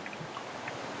shirt.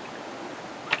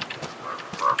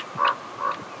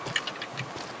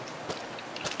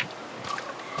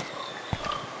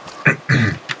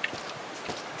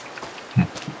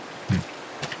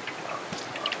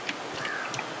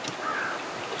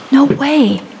 No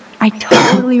way! I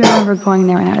totally remember going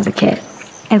there when I was a kid.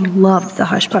 I loved the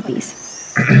Hush Puppies.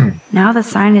 Now the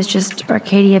sign is just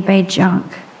Arcadia Bay junk.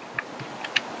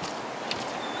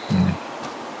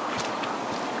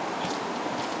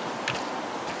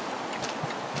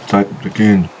 Zeit zu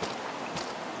gehen.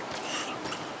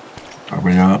 Aber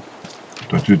ja,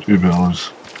 das sieht übel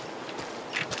aus.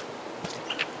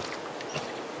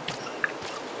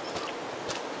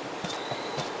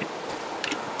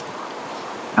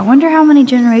 I wonder how many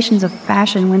generations of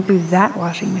fashion went through that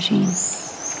washing machine.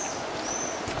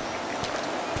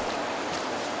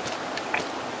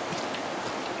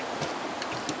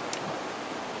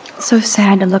 So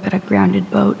sad to look at a grounded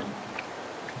boat.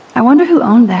 I wonder who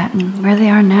owned that and where they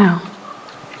are now.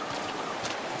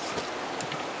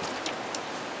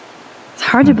 It's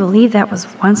hard to believe that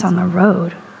was once on the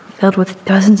road, filled with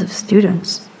dozens of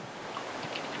students.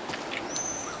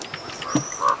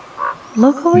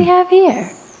 Look what we have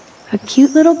here. A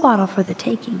cute little bottle for the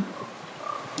taking.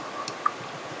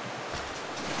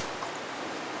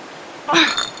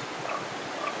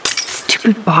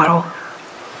 Stupid bottle.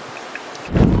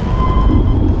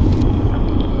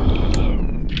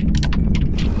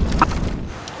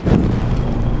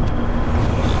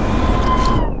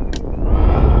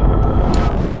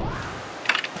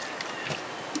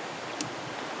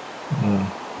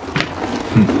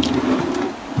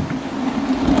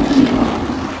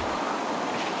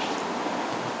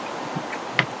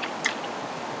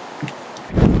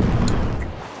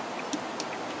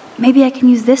 maybe I can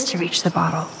use this to reach the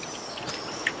bottle.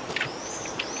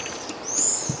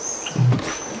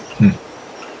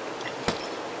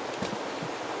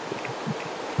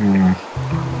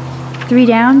 Three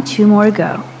down, 2 more to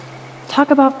go.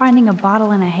 Talk about finding a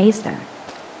bottle in a haystack.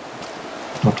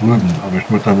 Da drüben, aber ich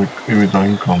muss damit irgendwie da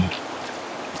hinkommen.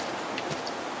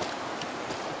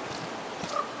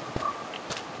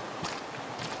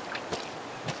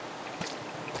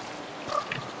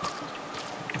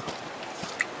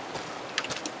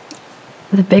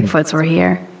 The Bigfoots were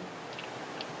here.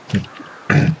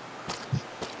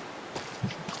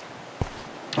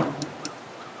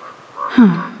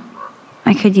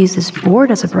 I could use this board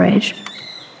as a bridge.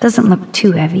 Doesn't look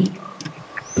too heavy.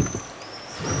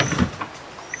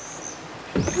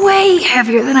 Way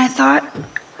heavier than I thought.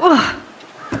 Ugh.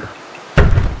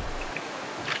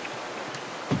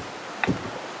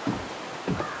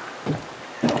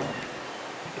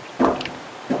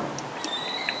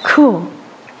 Cool.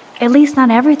 At least not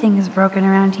everything is broken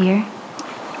around here.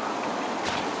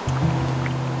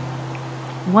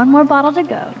 One more bottle to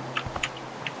go.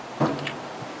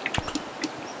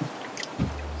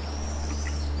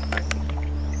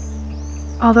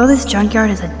 Although this junkyard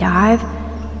is a dive,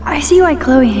 I see why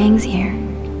Chloe hangs here.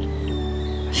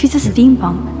 She's a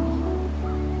steampunk.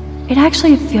 It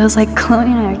actually feels like Chloe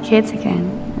and I are kids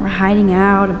again. We're hiding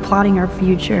out and plotting our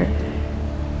future.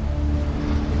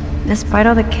 Despite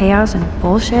all the chaos and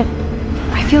bullshit,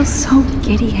 I feel so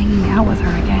giddy hanging out with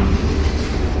her again.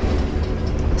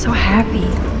 So happy.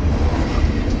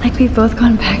 Like we've both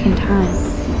gone back in time.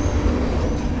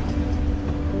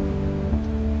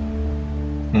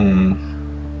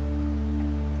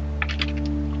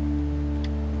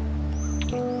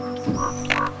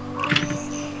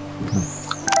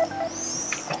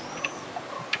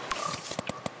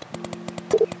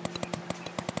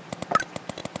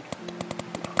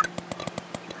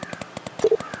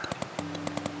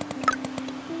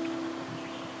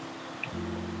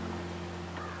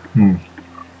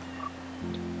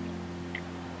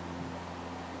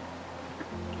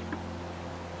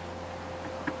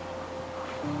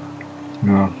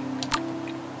 Ja.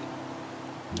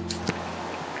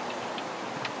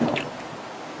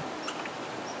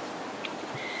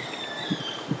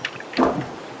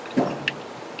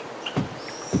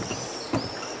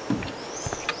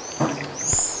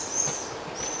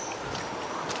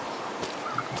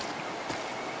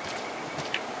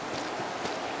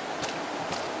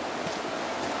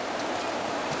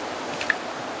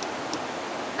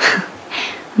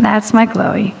 That's my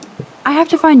Chloe. I have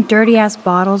to find dirty-ass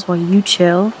bottles while you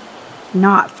chill?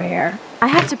 Not fair. I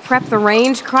have to prep the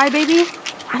range, crybaby.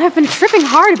 And I've been tripping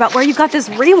hard about where you got this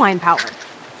rewind power.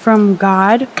 From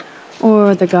God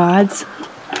or the gods.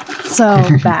 So,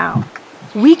 bow.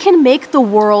 We can make the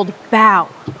world bow.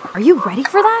 Are you ready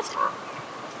for that?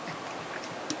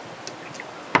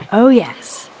 Oh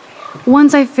yes.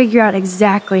 Once I figure out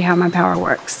exactly how my power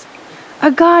works.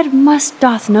 A god must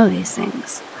doth know these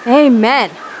things.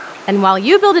 Amen. And while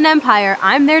you build an empire,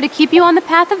 I'm there to keep you on the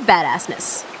path of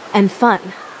badassness. And fun.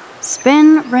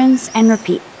 Spin, rinse, and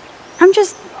repeat. I'm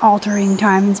just altering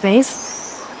time and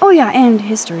space. Oh yeah, and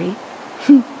history.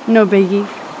 No biggie.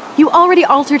 You already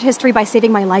altered history by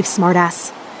saving my life,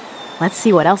 smartass. Let's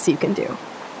see what else you can do.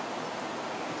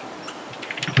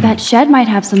 That shed might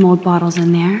have some old bottles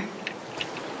in there.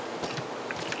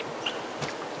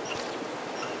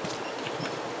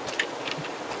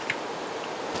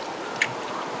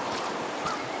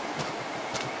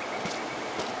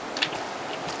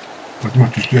 Was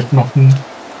möchte ich jetzt machen?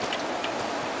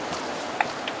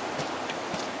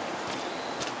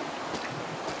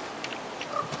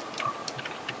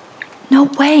 No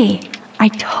way! I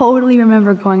totally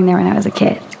remember going there when I was a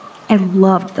kid. I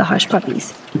loved the hush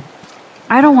puppies.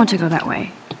 I don't want to go that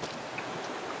way.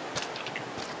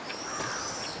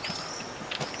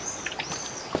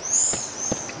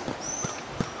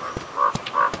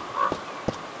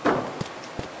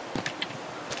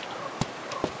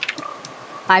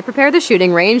 I prepare the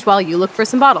shooting range while you look for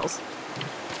some bottles.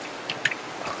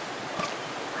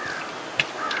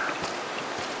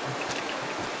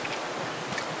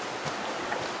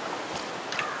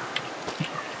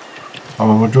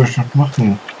 Aber was soll ich das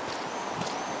machen?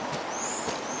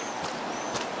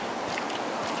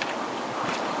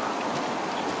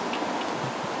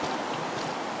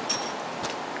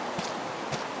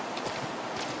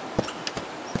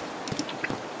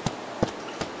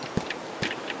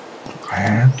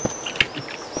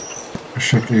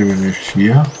 Steht eben nicht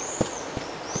hier.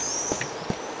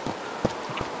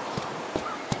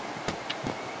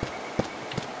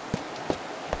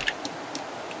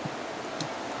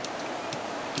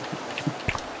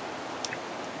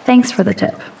 Thanks for the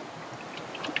tip.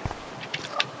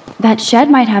 That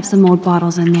shed might have some old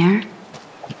bottles in there.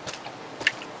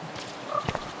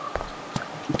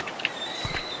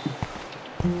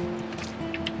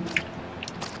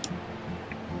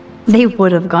 They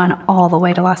would have gone all the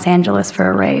way to Los Angeles for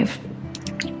a rave.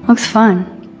 Looks fun.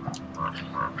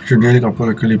 Studeerde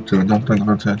apocalypse, dat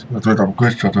wordt op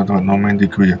kust dat er normaal die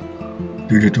queer.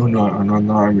 Die toen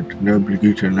aan met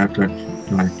nobele left that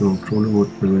like to Hollywood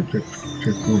related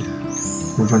checkpoint.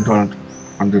 Hoeveel dat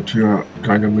aan de Tür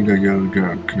keine Minderjährige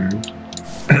erkennt.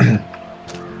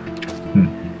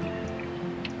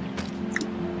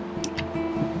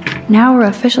 Now we're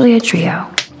officially a trio.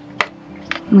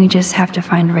 We just have to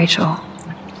find Rachel.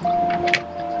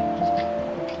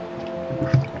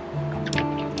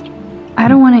 I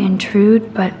don't want to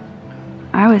intrude, but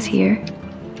I was here.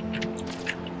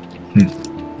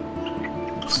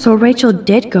 So Rachel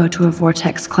did go to a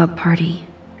Vortex Club party.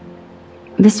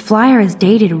 This flyer is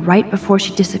dated right before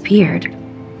she disappeared.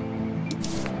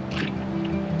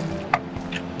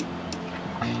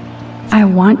 I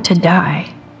want to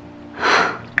die.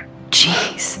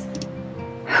 Jeez.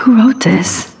 Who wrote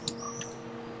this?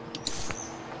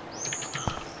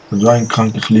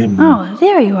 Oh,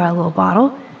 there you are, little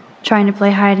bottle. Trying to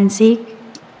play hide and seek?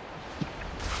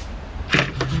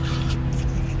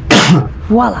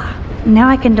 Voila. Now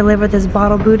I can deliver this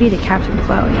bottle booty to Captain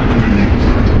Chloe.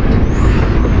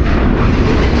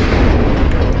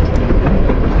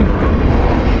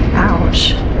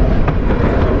 Ouch.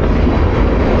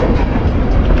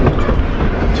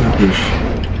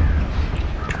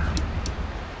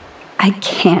 I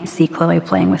can't see Chloe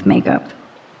playing with makeup.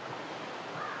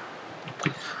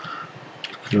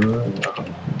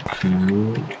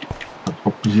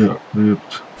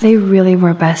 They really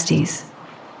were besties.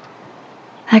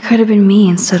 That could have been me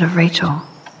instead of Rachel.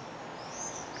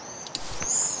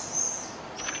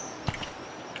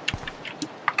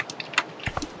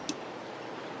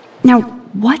 Now,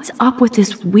 what's up with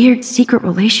this weird secret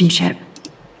relationship?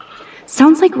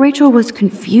 Sounds like Rachel was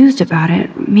confused about it,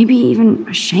 maybe even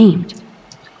ashamed.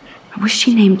 I wish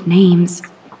she named names.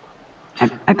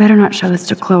 I better not show this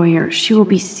to Chloe or she will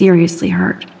be seriously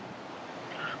hurt.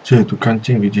 Du kannst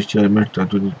sehen, wie dich die möchte,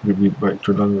 du nicht mit bei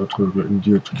Jordan darüber in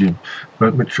dir zu gehen.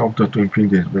 Bleib mit Schaum, dass du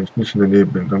empfindest, wenn ich nicht in der Nähe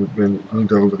bin, damit wir nie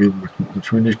darüber reden müssen.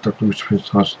 Ich will nicht, dass du mich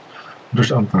fest hast.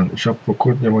 Durch Anfang. Ich habe vor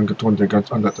kurzem jemanden getroffen, der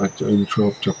ganz anders als der irgendwie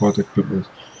auf der Vortex-Club ist.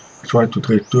 Ich weiß, du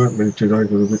drehst durch, wenn ich dir sage,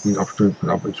 du wirst ihn abstürzen,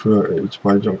 aber ich schwöre, er ist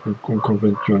weiter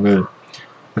unkonventionell.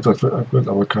 Etwas wird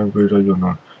aber kein böser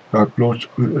Junge. Er hat bloß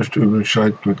echt übel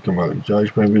Scheiß mitgemacht. Ja,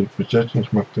 ich bin ein wenig besessen,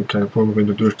 ich mache dir keine Vorwürfe, wenn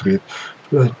du durchdrehst.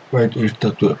 Vielleicht weiß ich,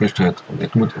 dass du recht hast und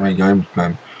es muss ein Geheimnis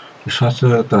bleiben. Ich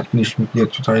hasse das nicht mit dir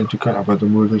zu teilen zu können, aber du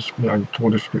würdest mir ein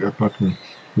Todesstück erwarten.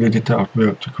 Jede Tag auf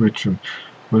mir zu quetschen.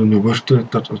 Weil du wusstest,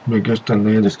 dass es mir gestern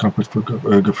Nähe des Kampfes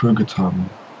gefügt haben.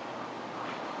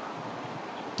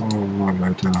 Oh Mann,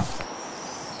 Alter.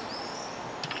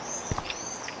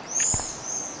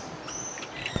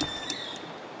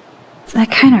 That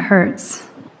kind of hurts.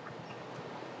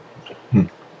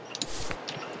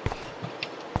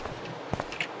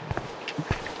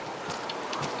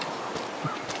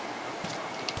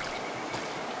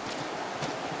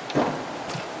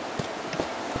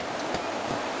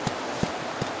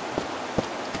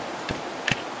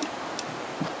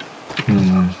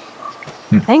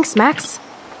 Thanks, Max.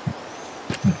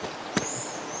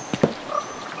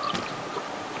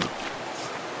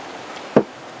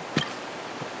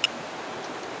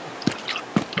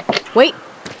 Wait,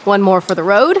 one more for the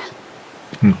road?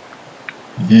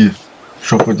 Yes.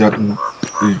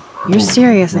 You're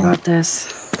serious about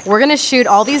this. We're gonna shoot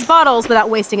all these bottles without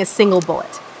wasting a single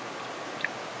bullet.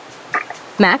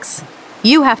 Max,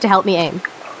 you have to help me aim.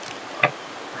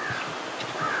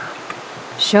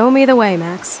 Show me the way,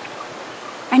 Max.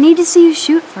 I need to see you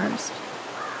shoot first.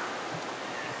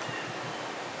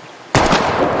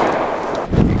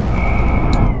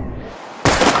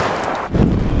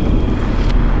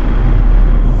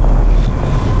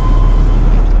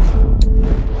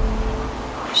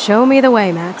 Show me the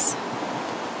way, Max.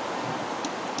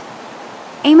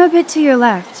 Aim a bit to your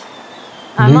left.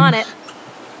 I'm on it.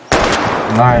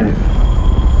 Nice.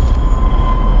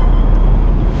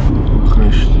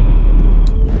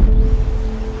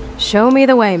 Show me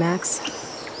the way, Max.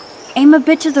 Aim a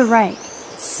bit to the right.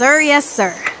 Sir, yes,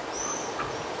 sir.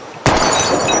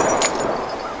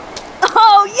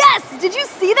 Oh, yes! Did you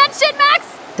see that shit, Max?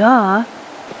 Duh.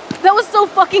 That was so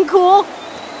fucking cool.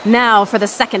 Now for the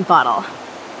second bottle.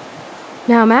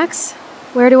 Now, Max,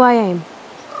 where do I aim?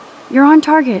 You're on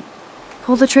target.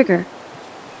 Pull the trigger.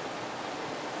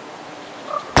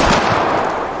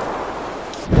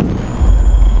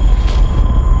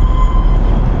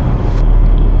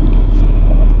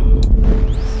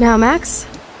 Now, Max,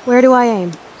 where do I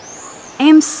aim?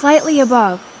 Aim slightly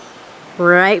above.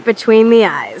 Right between the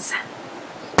eyes.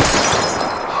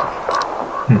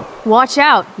 Watch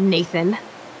out, Nathan.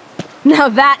 Now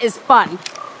that is fun.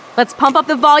 Let's pump up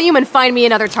the volume and find me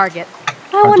another target.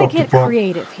 I want to get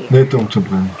creative here. Net om te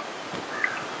brengen.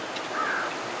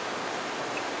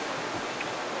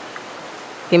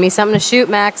 Give me something to shoot,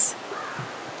 Max.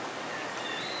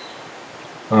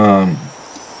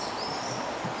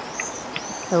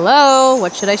 Hello,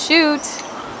 what should I shoot?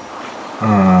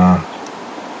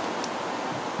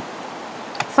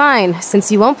 Fine,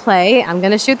 since you won't play, I'm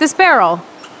gonna shoot this barrel.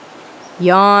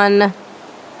 Yawn.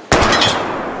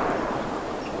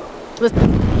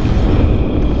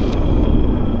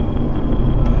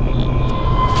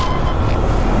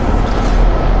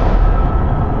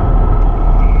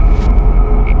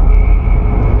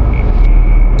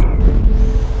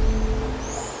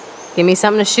 Give me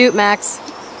something to shoot, Max.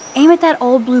 Aim at that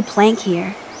old blue plank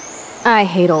here. I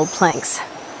hate old planks.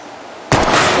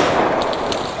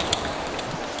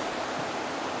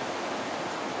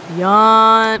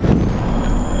 Yawn.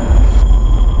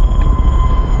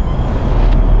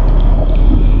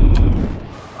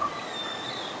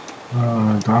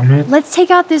 Damit. Let's take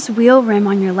out this wheel rim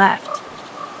on your left.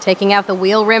 Taking out the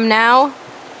wheel rim now?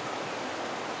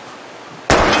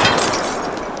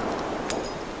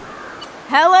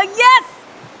 Hella yes!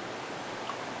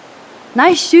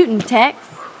 Nice shooting, Tex.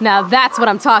 Now that's what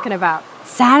I'm talking about.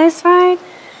 Satisfied?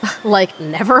 Like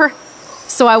never?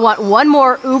 So I want one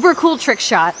more uber cool trick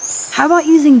shot. How about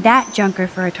using that junker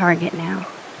for a target now?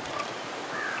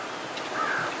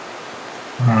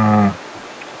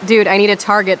 Dude, I need a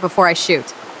target before I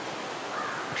shoot.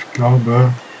 Ich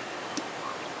glaube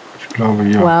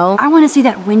ja. Well, I want to see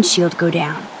that windshield go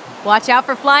down. Watch out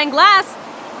for flying glass.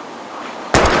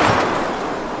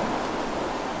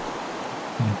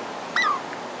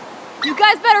 You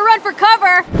guys better run for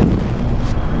cover.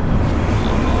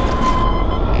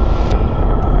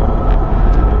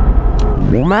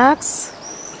 Max?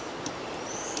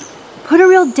 Put a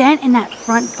real dent in that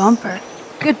front bumper.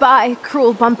 Goodbye,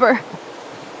 cruel bumper.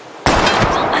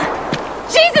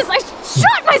 Jesus, I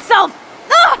shot myself!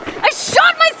 Ugh, I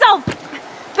shot myself!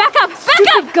 Back up, back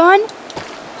Stupid up! gun!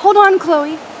 Hold on,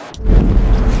 Chloe.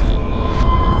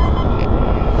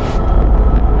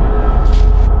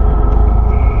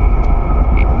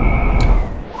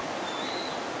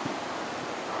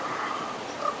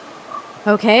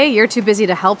 Okay, you're too busy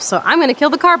to help, so I'm gonna kill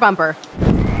the car bumper.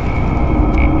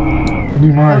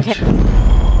 Niemals. Okay.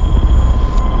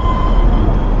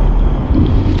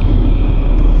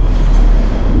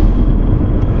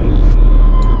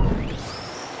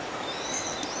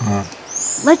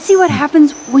 Let's see what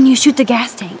happens when you shoot the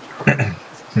gas tank.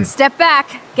 Step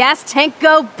back, gas tank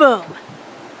go, boom.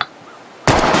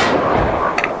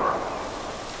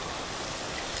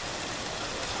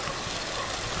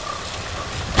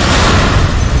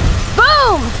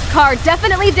 Boom! Car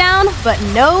definitely down, but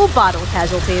no bottle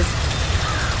casualties.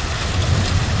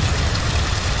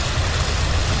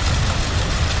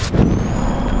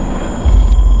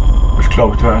 Ich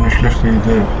glaube, das wäre eine schlechte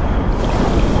Idee.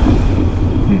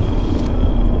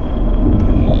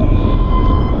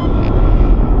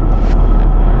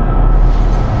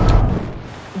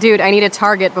 Dude, I need a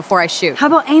target before I shoot. How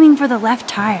about aiming for the left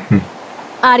tire?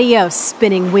 Adios,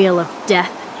 spinning wheel of death.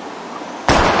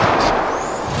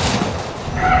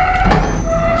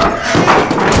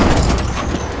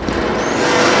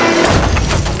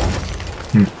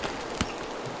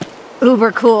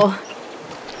 Uber cool.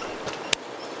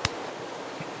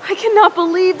 I cannot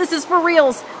believe this is for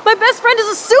reals. My best friend is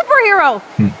a superhero.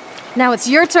 Now it's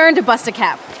your turn to bust a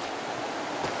cap.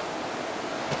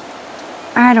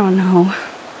 I don't know.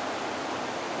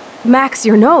 Max,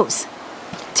 your nose.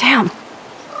 Damn.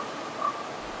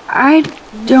 I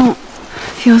don't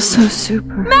feel so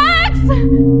super. Max!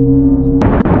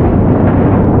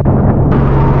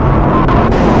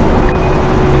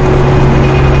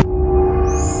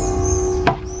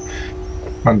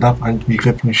 Man darf eigentlich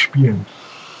Grip nicht spielen.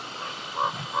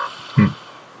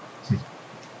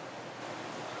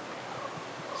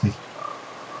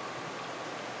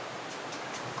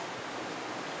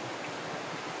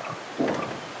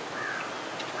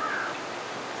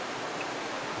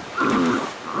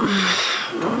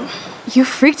 You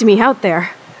freaked me out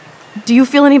there. Do you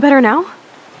feel any better now?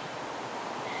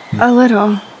 A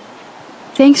little.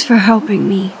 Thanks for helping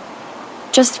me.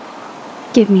 Just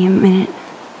give me a minute.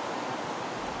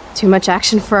 Too much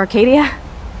action for Arcadia?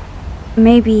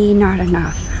 Maybe not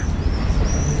enough.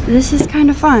 This is kind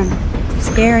of fun.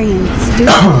 Scary and stupid,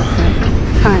 but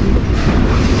fun.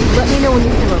 Let me know when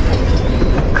you feel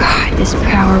okay. God, This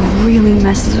power really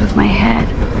messes with my head.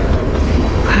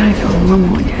 Glad I feel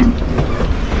normal again.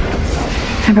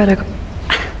 I better go.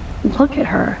 Look at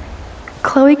her.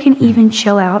 Chloe can even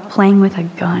chill out playing with a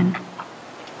gun.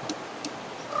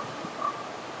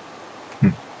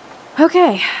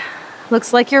 Okay.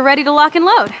 Looks like you're ready to lock and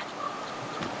load.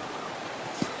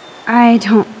 I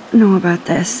don't know about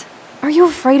this. Are you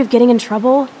afraid of getting in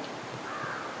trouble?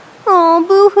 Oh,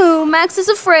 boo-hoo, Max is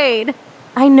afraid.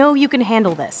 I know you can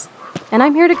handle this, and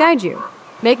I'm here to guide you.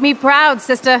 Make me proud,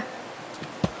 sister.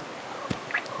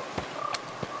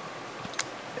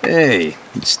 Hey,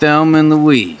 it's Thelma and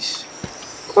Louise.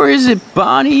 Or is it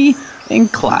Bonnie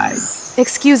and Clyde?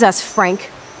 Excuse us, Frank.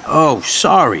 Oh,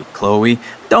 sorry, Chloe.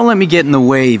 Don't let me get in the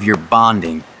way of your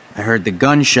bonding. I heard the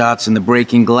gunshots and the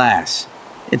breaking glass.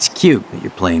 It's cute that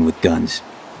you're playing with guns.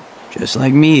 Just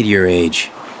like me at your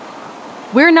age.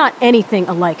 We're not anything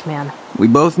alike, man. We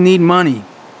both need money.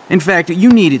 In fact, you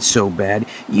need it so bad,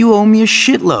 you owe me a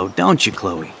shitload, don't you,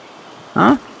 Chloe?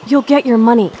 Huh? You'll get your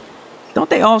money. Don't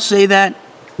they all say that?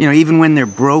 You know, even when they're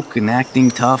broke and acting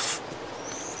tough?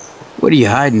 What are you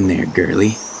hiding there,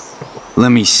 girlie? Let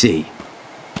me see.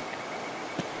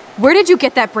 Where did you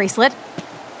get that bracelet?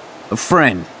 A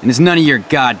friend, and it's none of your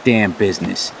goddamn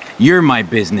business. You're my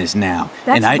business now.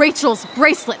 That's Rachel's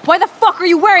bracelet. Why the fuck are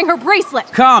you wearing her bracelet?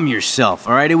 Calm yourself,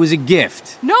 all right? It was a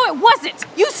gift. No, it wasn't.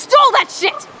 You stole that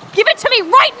shit. Give it to me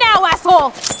right now,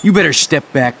 asshole. You better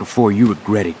step back before you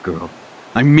regret it, girl.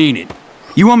 I mean it.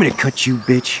 You want me to cut you,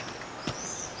 bitch?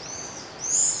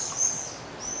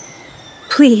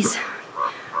 Please.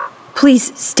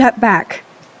 Please, step back.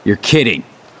 You're kidding.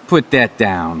 Put that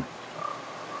down.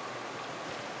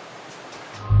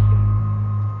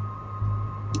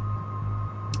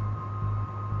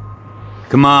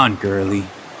 Come on, girlie.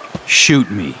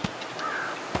 Shoot me.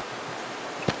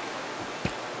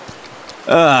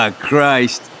 Ah,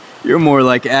 Christ. You're more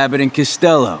like Abbott and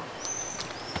Costello.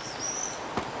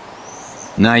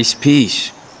 Nice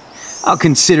piece. I'll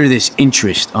consider this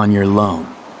interest on your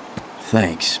loan.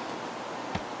 Thanks.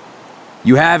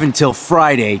 You have until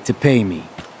Friday to pay me,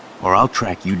 or I'll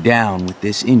track you down with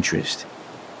this interest.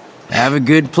 Have a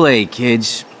good play,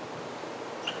 kids.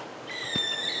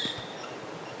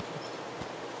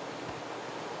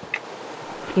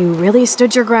 You really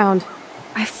stood your ground.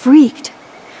 I freaked.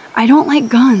 I don't like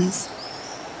guns.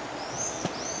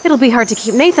 It'll be hard to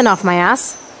keep Nathan off my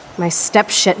ass. My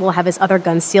step-shit will have his other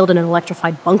gun sealed in an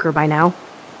electrified bunker by now.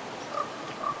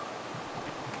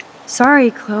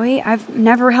 Sorry, Chloe. I've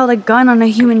never held a gun on a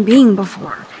human being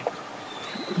before.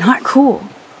 Not cool.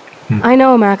 I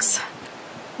know, Max.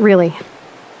 Really.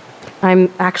 I'm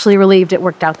actually relieved it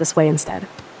worked out this way instead.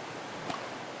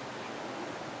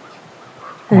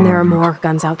 And there are more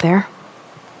guns out there.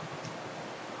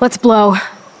 Let's blow.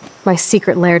 My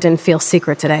secret lair didn't feel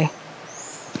secret today.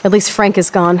 At least Frank is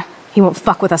gone. He won't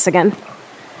fuck with us again.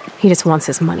 He just wants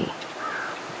his money.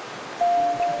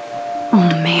 Oh,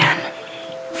 man.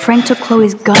 Frank took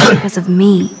Chloe's gun because of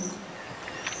me.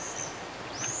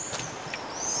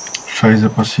 Scheiße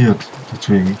passiert.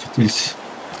 Deswegen, das ist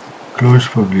Chloe's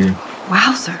Problem.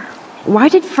 Wowzer. Why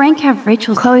did Frank have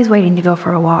Rachel? Chloe's waiting to go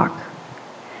for a walk.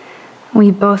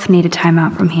 We both need a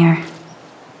timeout from here.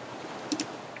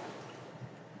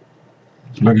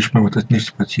 Solange ich mal, was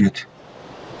nichts passiert.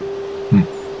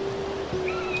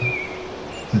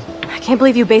 I can't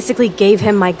believe you basically gave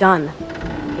him my gun.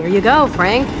 Here you go,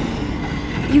 Frank.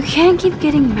 You can't keep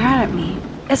getting mad at me.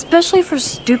 Especially for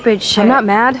stupid shit. I'm not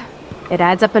mad. It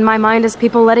adds up in my mind as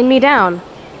people letting me down.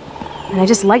 And I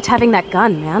just liked having that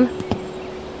gun, man.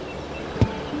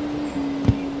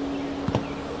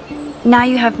 Now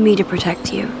you have me to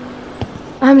protect you.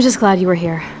 I'm just glad you were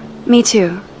here. Me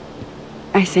too.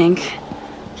 I think.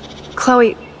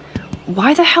 Chloe,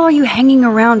 why the hell are you hanging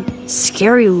around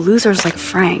scary losers like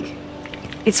Frank?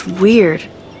 It's weird.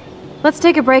 Let's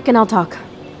take a break and I'll talk.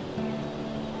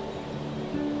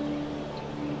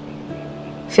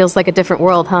 Feels like a different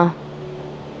world, huh?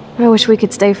 I wish we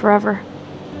could stay forever.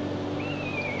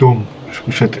 Dumm.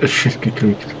 Ich hätte echt Schiss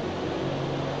gekriegt.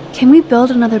 Can we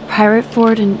build another pirate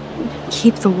fort and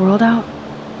keep the world out?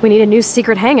 We need a new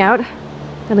secret hangout.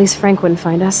 At least Frank wouldn't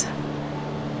find us.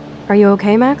 Are you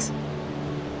okay, Max?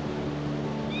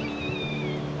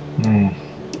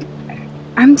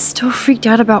 I'm still freaked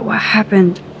out about what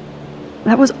happened.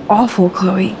 That was awful,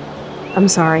 Chloe. I'm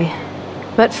sorry.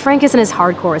 But Frank isn't as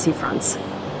hardcore as he fronts.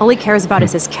 All he cares about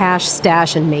is his cash,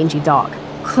 stash, and mangy dog.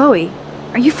 Chloe,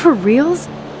 are you for reals?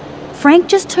 Frank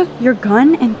just took your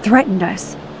gun and threatened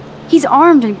us. He's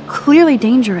armed and clearly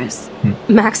dangerous.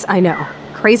 Max, I know.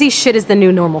 Crazy shit is the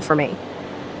new normal for me.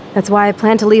 That's why I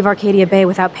plan to leave Arcadia Bay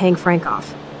without paying Frank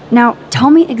off. Now, tell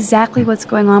me exactly what's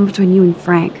going on between you and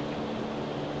Frank.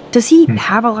 Does he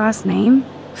have a last name?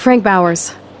 Frank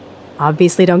Bowers.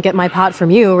 Obviously don't get my pot from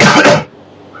you, right?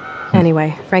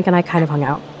 Anyway, Frank and I kind of hung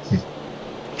out.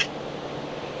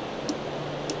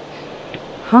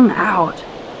 Hung out?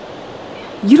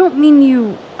 You don't mean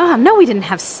you... No, we didn't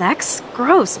have sex.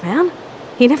 Gross, man.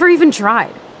 He never even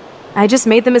tried. I just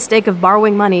made the mistake of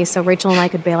borrowing money so Rachel and I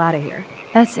could bail out of here.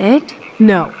 That's it?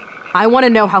 No. I want to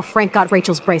know how Frank got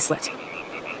Rachel's bracelet.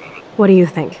 What do you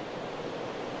think?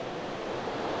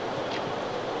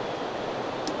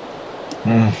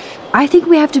 I think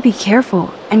we have to be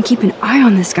careful and keep an eye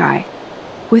on this guy.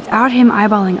 Without him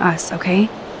eyeballing us, okay?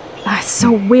 It's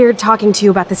so weird talking to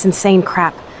you about this insane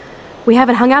crap. We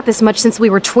haven't hung out this much since we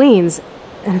were tweens,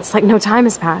 and it's like no time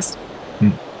has passed.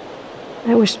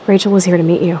 I wish Rachel was here to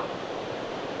meet you.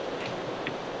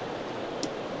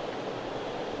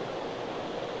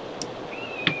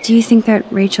 Do you think that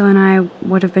Rachel and I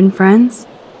would have been friends?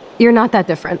 You're not that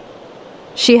different.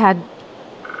 She has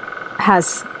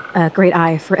a great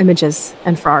eye for images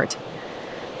and for art.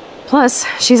 Plus,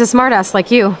 she's a smartass like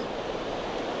you.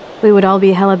 We would all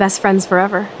be hella best friends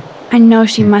forever. I know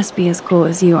she must be as cool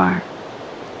as you are.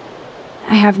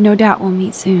 I have no doubt we'll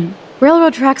meet soon.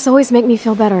 Railroad tracks always make me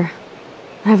feel better.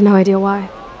 I have no idea why.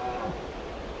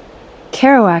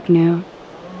 Kerouac knew.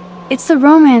 It's the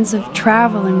romance of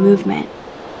travel and movement.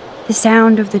 The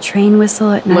sound of the train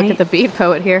whistle at night. Look at the beat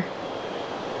poet here.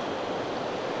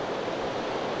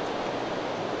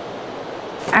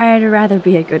 I'd rather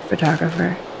be a good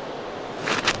photographer.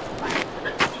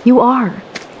 You are.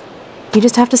 You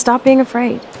just have to stop being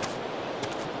afraid.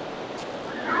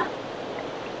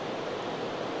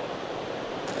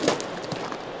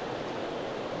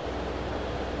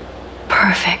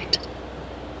 Perfect.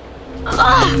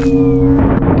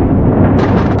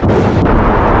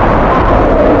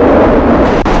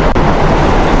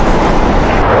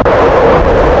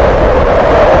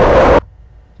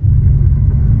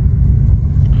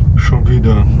 Schon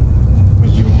wieder.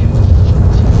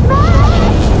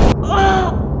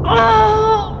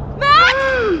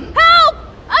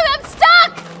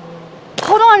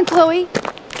 Chloe.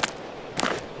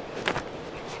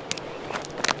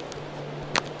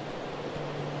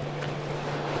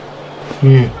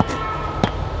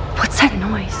 What's that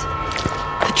noise?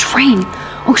 The train.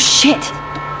 Oh shit.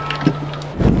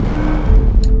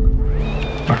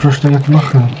 Was willst du denn jetzt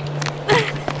machen?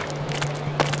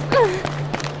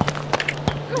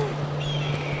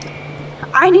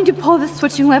 I need to pull the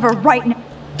switching lever right now.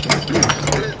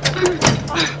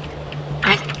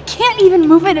 I can't even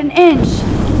move it an inch.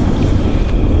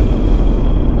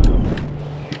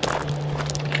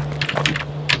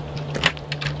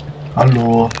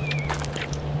 Hallo.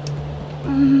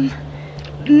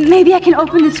 Maybe I can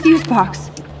open this fuse box.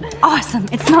 Awesome,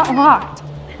 it's not locked.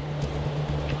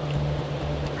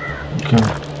 Okay.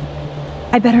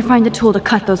 I better find the tool to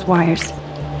cut those wires.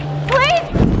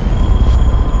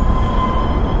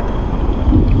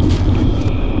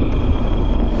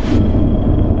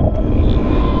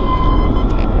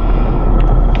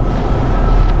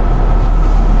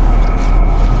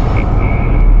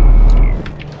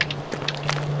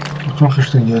 Was mache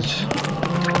ich denn jetzt?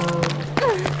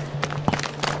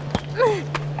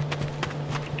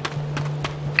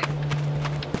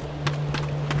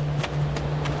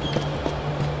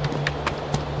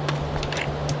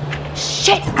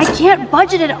 Shit, I can't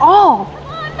budge it at all.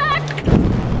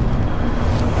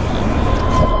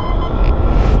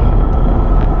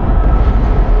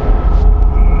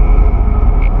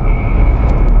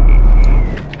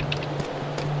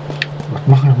 Was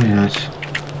machen wir jetzt?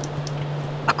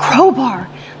 A crowbar.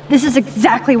 This is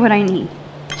exactly what I need.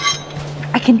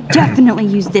 I can definitely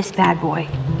use this bad boy.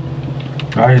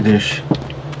 Beeil dich.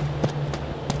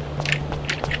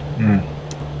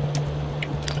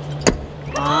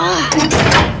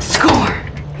 Score.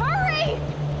 Hurry!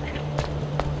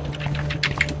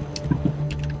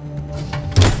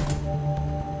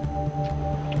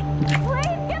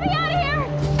 Please, get me out of here!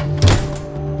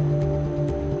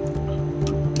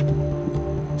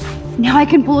 Now I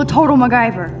can pull a total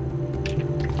MacGyver.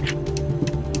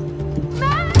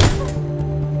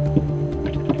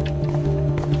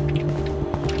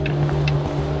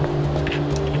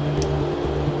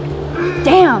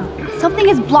 Damn! Something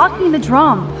is blocking the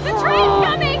drum. The train's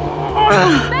coming!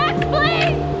 Max,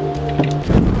 please!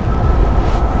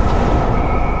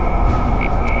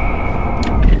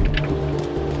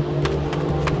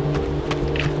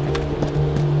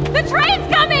 The train's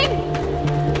coming!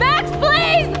 Max,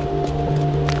 please!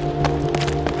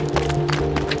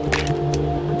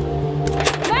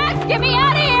 Max, get me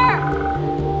out of here!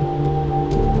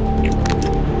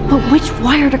 But which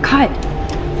wire to cut?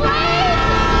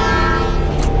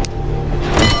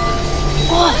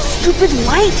 Oh, stupid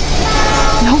light!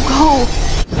 No go!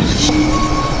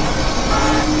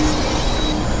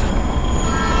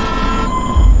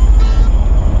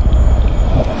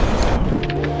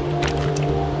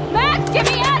 Max, get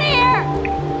me out of here!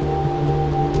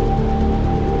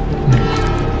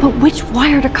 But which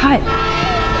wire to cut?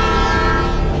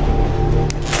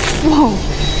 Whoa!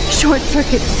 Short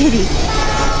Circuit City!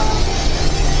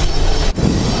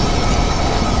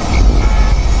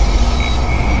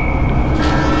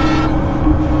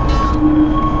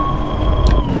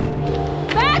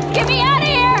 Max, get me out of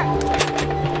here!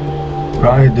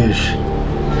 Riders.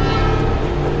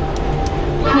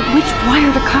 But which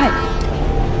wire to cut?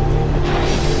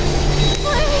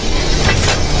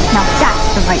 Now that's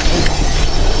the right cable.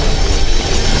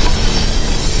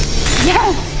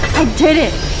 Yes! I did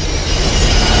it!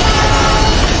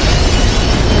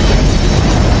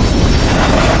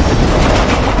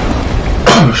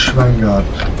 Oh, Schweingart.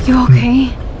 You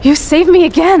okay? You saved me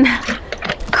again.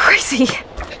 Crazy.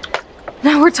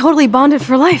 Now we're totally bonded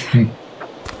for life.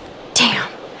 Damn.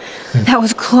 That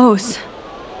was close.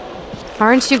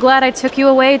 Aren't you glad I took you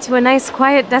away to a nice,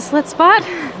 quiet, desolate spot?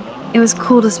 It was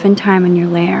cool to spend time in your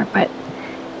lair, but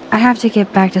I have to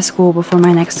get back to school before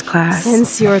my next class.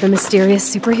 Since you're the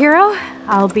mysterious superhero,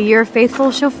 I'll be your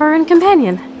faithful chauffeur and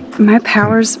companion. My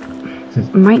powers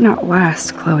might not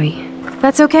last, Chloe.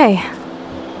 That's okay.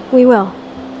 We will.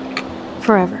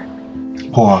 Forever.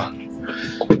 Boah.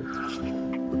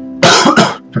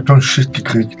 Ich hab doch einen Shit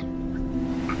gekriegt.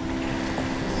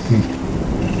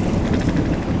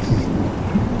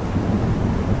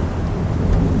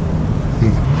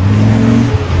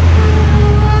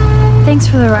 Thanks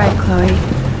for the ride, Chloe.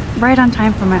 Right on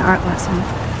time for my art lesson.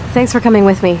 Thanks for coming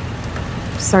with me.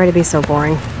 Sorry to be so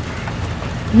boring.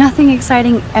 Nothing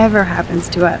exciting ever happens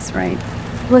to us, right?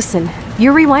 Listen,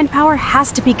 your rewind power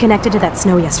has to be connected to that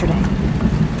snow yesterday.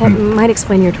 That might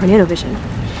explain your tornado vision.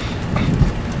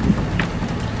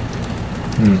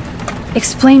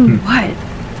 Explain what?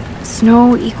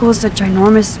 Snow equals a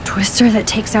ginormous twister that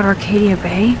takes out Arcadia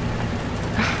Bay?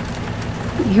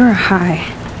 You're high.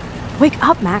 Wake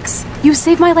up, Max. You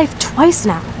saved my life twice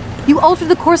now. You altered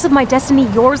the course of my destiny,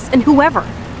 yours, and whoever.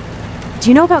 Do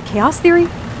you know about chaos theory?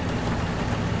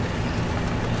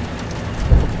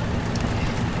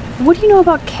 What do you know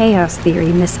about chaos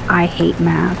theory, Miss I Hate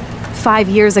Math? 5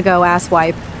 years ago,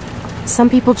 asswipe. Some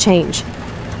people change.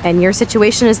 And your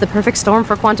situation is the perfect storm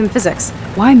for quantum physics.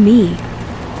 Why me?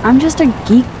 I'm just a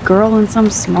geek girl in some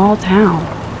small town.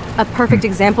 A perfect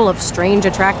example of strange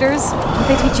attractors? Don't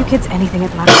they teach you kids anything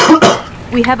at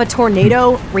Leute? We have a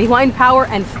tornado, rewind power,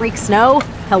 and freak snow.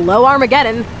 Hello,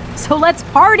 Armageddon. So let's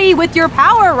party with your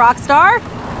power, Rockstar!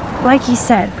 Like you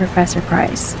said, Professor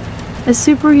Price, a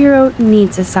superhero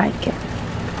needs a sidekick.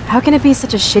 How can it be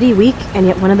such a shitty week and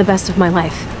yet one of the best of my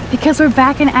life? Because we're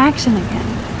back in action again.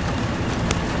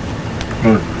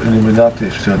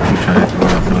 Illuminati stört mich halt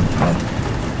oder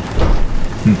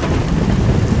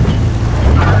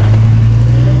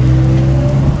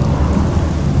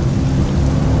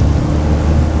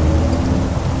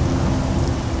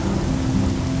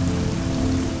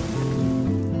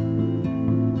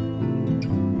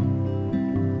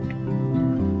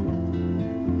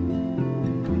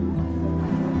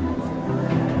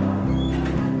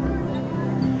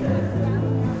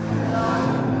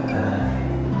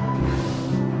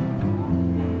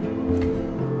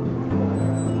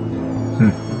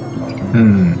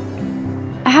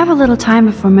I have a little time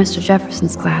before Mr.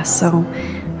 Jefferson's class, so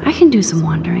I can do some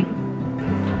wandering.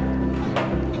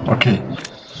 Okay.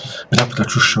 Bedankt für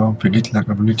das Zuschauen. Vergiss like,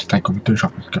 abonniert, dein Kommentar, ich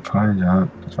hoffe, es hat gefallen. Ja,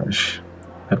 das war echt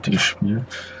heftiges Spiel.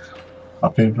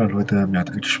 Auf jeden Fall, Leute, mir hat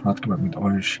richtig Spaß gemacht mit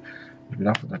euch. Ich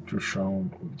bedanke für das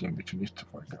Zuschauen und wir sehen uns in der nächsten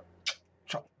Folge.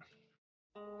 Ciao.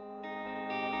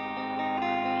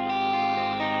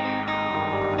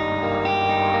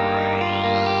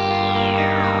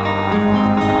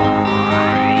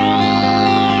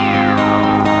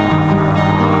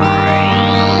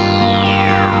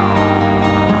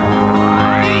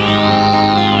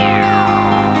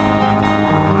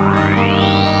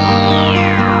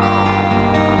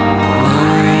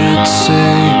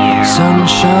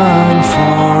 Sunshine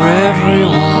for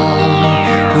everyone,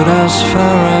 but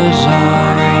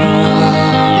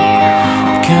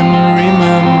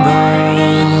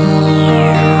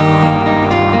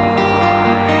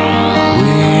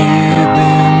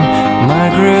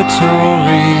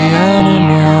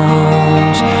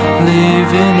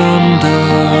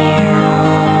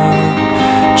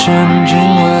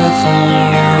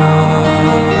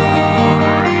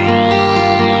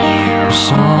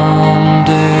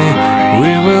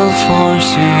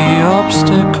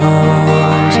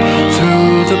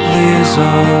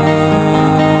blizzard,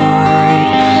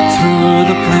 through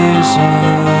the blizzard.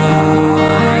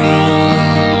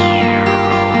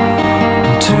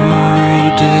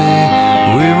 Today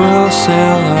we will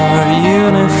sail